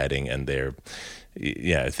infuriating, and they're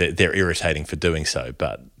irritating for doing so,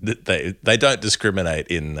 but they don't discriminate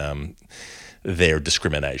in their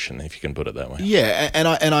discrimination, if you can put it that way. Yeah, and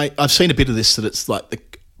I've seen a bit of this, that it's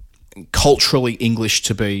like culturally English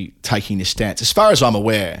to be taking this stance. As far as I'm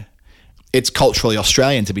aware, it's culturally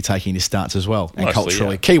Australian to be taking this stance as well, and mostly,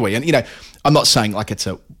 culturally Kiwi. And, I'm not saying like it's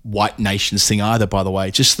a white nations thing either, by the way,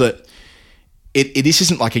 just that this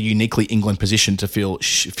isn't like a uniquely England position to feel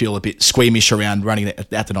a bit squeamish around running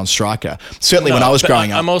at the non-striker. Certainly when I was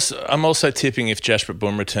growing up. I'm also tipping if Jasprit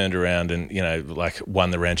Bumrah turned around and,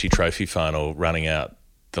 won the Ranji Trophy final running out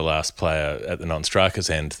the last player at the non-strikers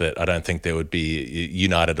end, that I don't think there would be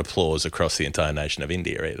united applause across the entire nation of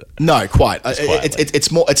India either. No, quite.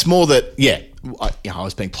 It's more that, I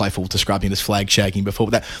was being playful describing this flag shagging before,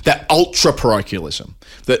 but that ultra parochialism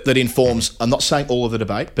that informs, I'm not saying all of the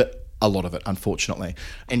debate, but a lot of it, unfortunately.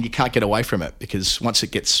 And you can't get away from it, because once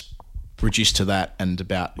it gets reduced to that and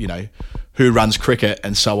about, who runs cricket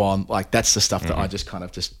and so on, like that's the stuff that I just kind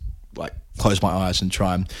of just like close my eyes and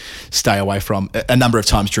try and stay away from. A number of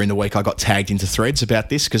times during the week I got tagged into threads about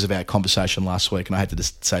this because of our conversation last week, and I had to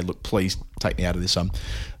just say, look, please take me out of this.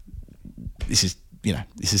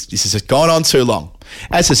 This has gone on too long,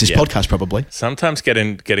 as is this podcast probably. Sometimes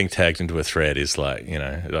getting tagged into a thread is like,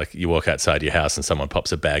 like you walk outside your house and someone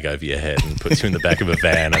pops a bag over your head and puts you in the back of a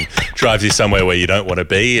van and drives you somewhere where you don't want to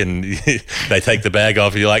be, and they take the bag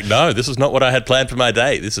off and you're like, no, this is not what I had planned for my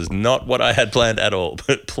day. This is not what I had planned at all.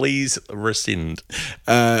 But please rescind.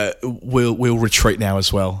 We'll retreat now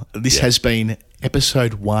as well. This has been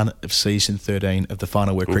episode 1 of season 13 of the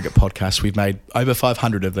Final Word Cricket Podcast. We've made over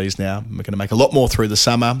 500 of these now. We're going to make a lot more through the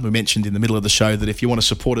summer. We mentioned in the middle of the show that if you want to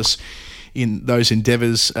support us in those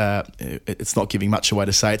endeavours, it's not giving much away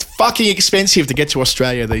to say it's fucking expensive to get to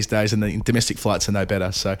Australia these days, and the domestic flights are no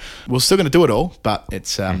better. So we're still going to do it all, but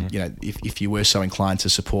it's if you were so inclined to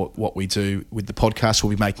support what we do with the podcast,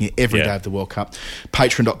 we'll be making it every day of the World Cup.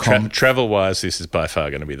 Patreon.com. Travel wise, this is by far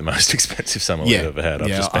going to be the most expensive summer we've ever had. I've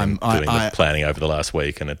just been doing the planning over the last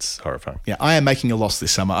week, and it's horrifying. Yeah, I am making a loss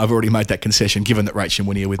this summer. I've already made that concession, given that Rach and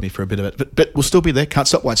Winnie are with me for a bit of it, but we'll still be there. Can't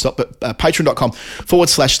stop, won't stop. But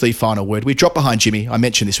patreon.com/the final word. We dropped behind Jimmy. I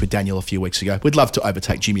mentioned this with Daniel a few weeks ago. We'd love to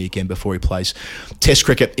overtake Jimmy again before he plays Test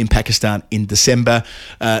cricket in Pakistan in December.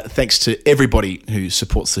 Thanks to everybody who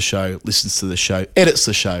supports the show, listens to the show, edits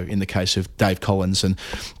the show in the case of Dave Collins, and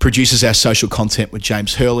produces our social content with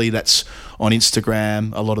James Hurley. That's on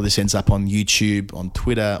Instagram. A lot of this ends up on YouTube, on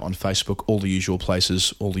Twitter, on Facebook, all the usual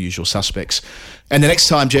places, all the usual suspects. And the next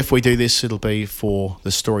time, Jeff, we do this, it'll be for the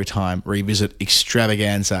Storytime Revisit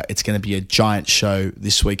Extravaganza. It's going to be a giant show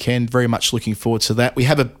this weekend. Very much looking forward to that. We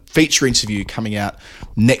have a feature interview coming out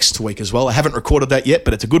next week as well. I haven't recorded that yet,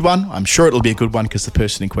 but it's a good one. I'm sure it'll be a good one because the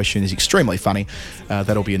person in question is extremely funny.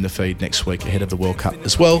 That'll be in the feed next week ahead of the World Cup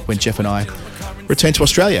as well, when Jeff and I return to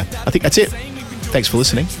Australia. I think that's it. Thanks for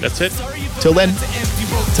listening. That's it. Till then,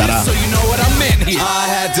 ta-da. So you know what I meant here. I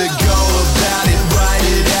had to go about it right.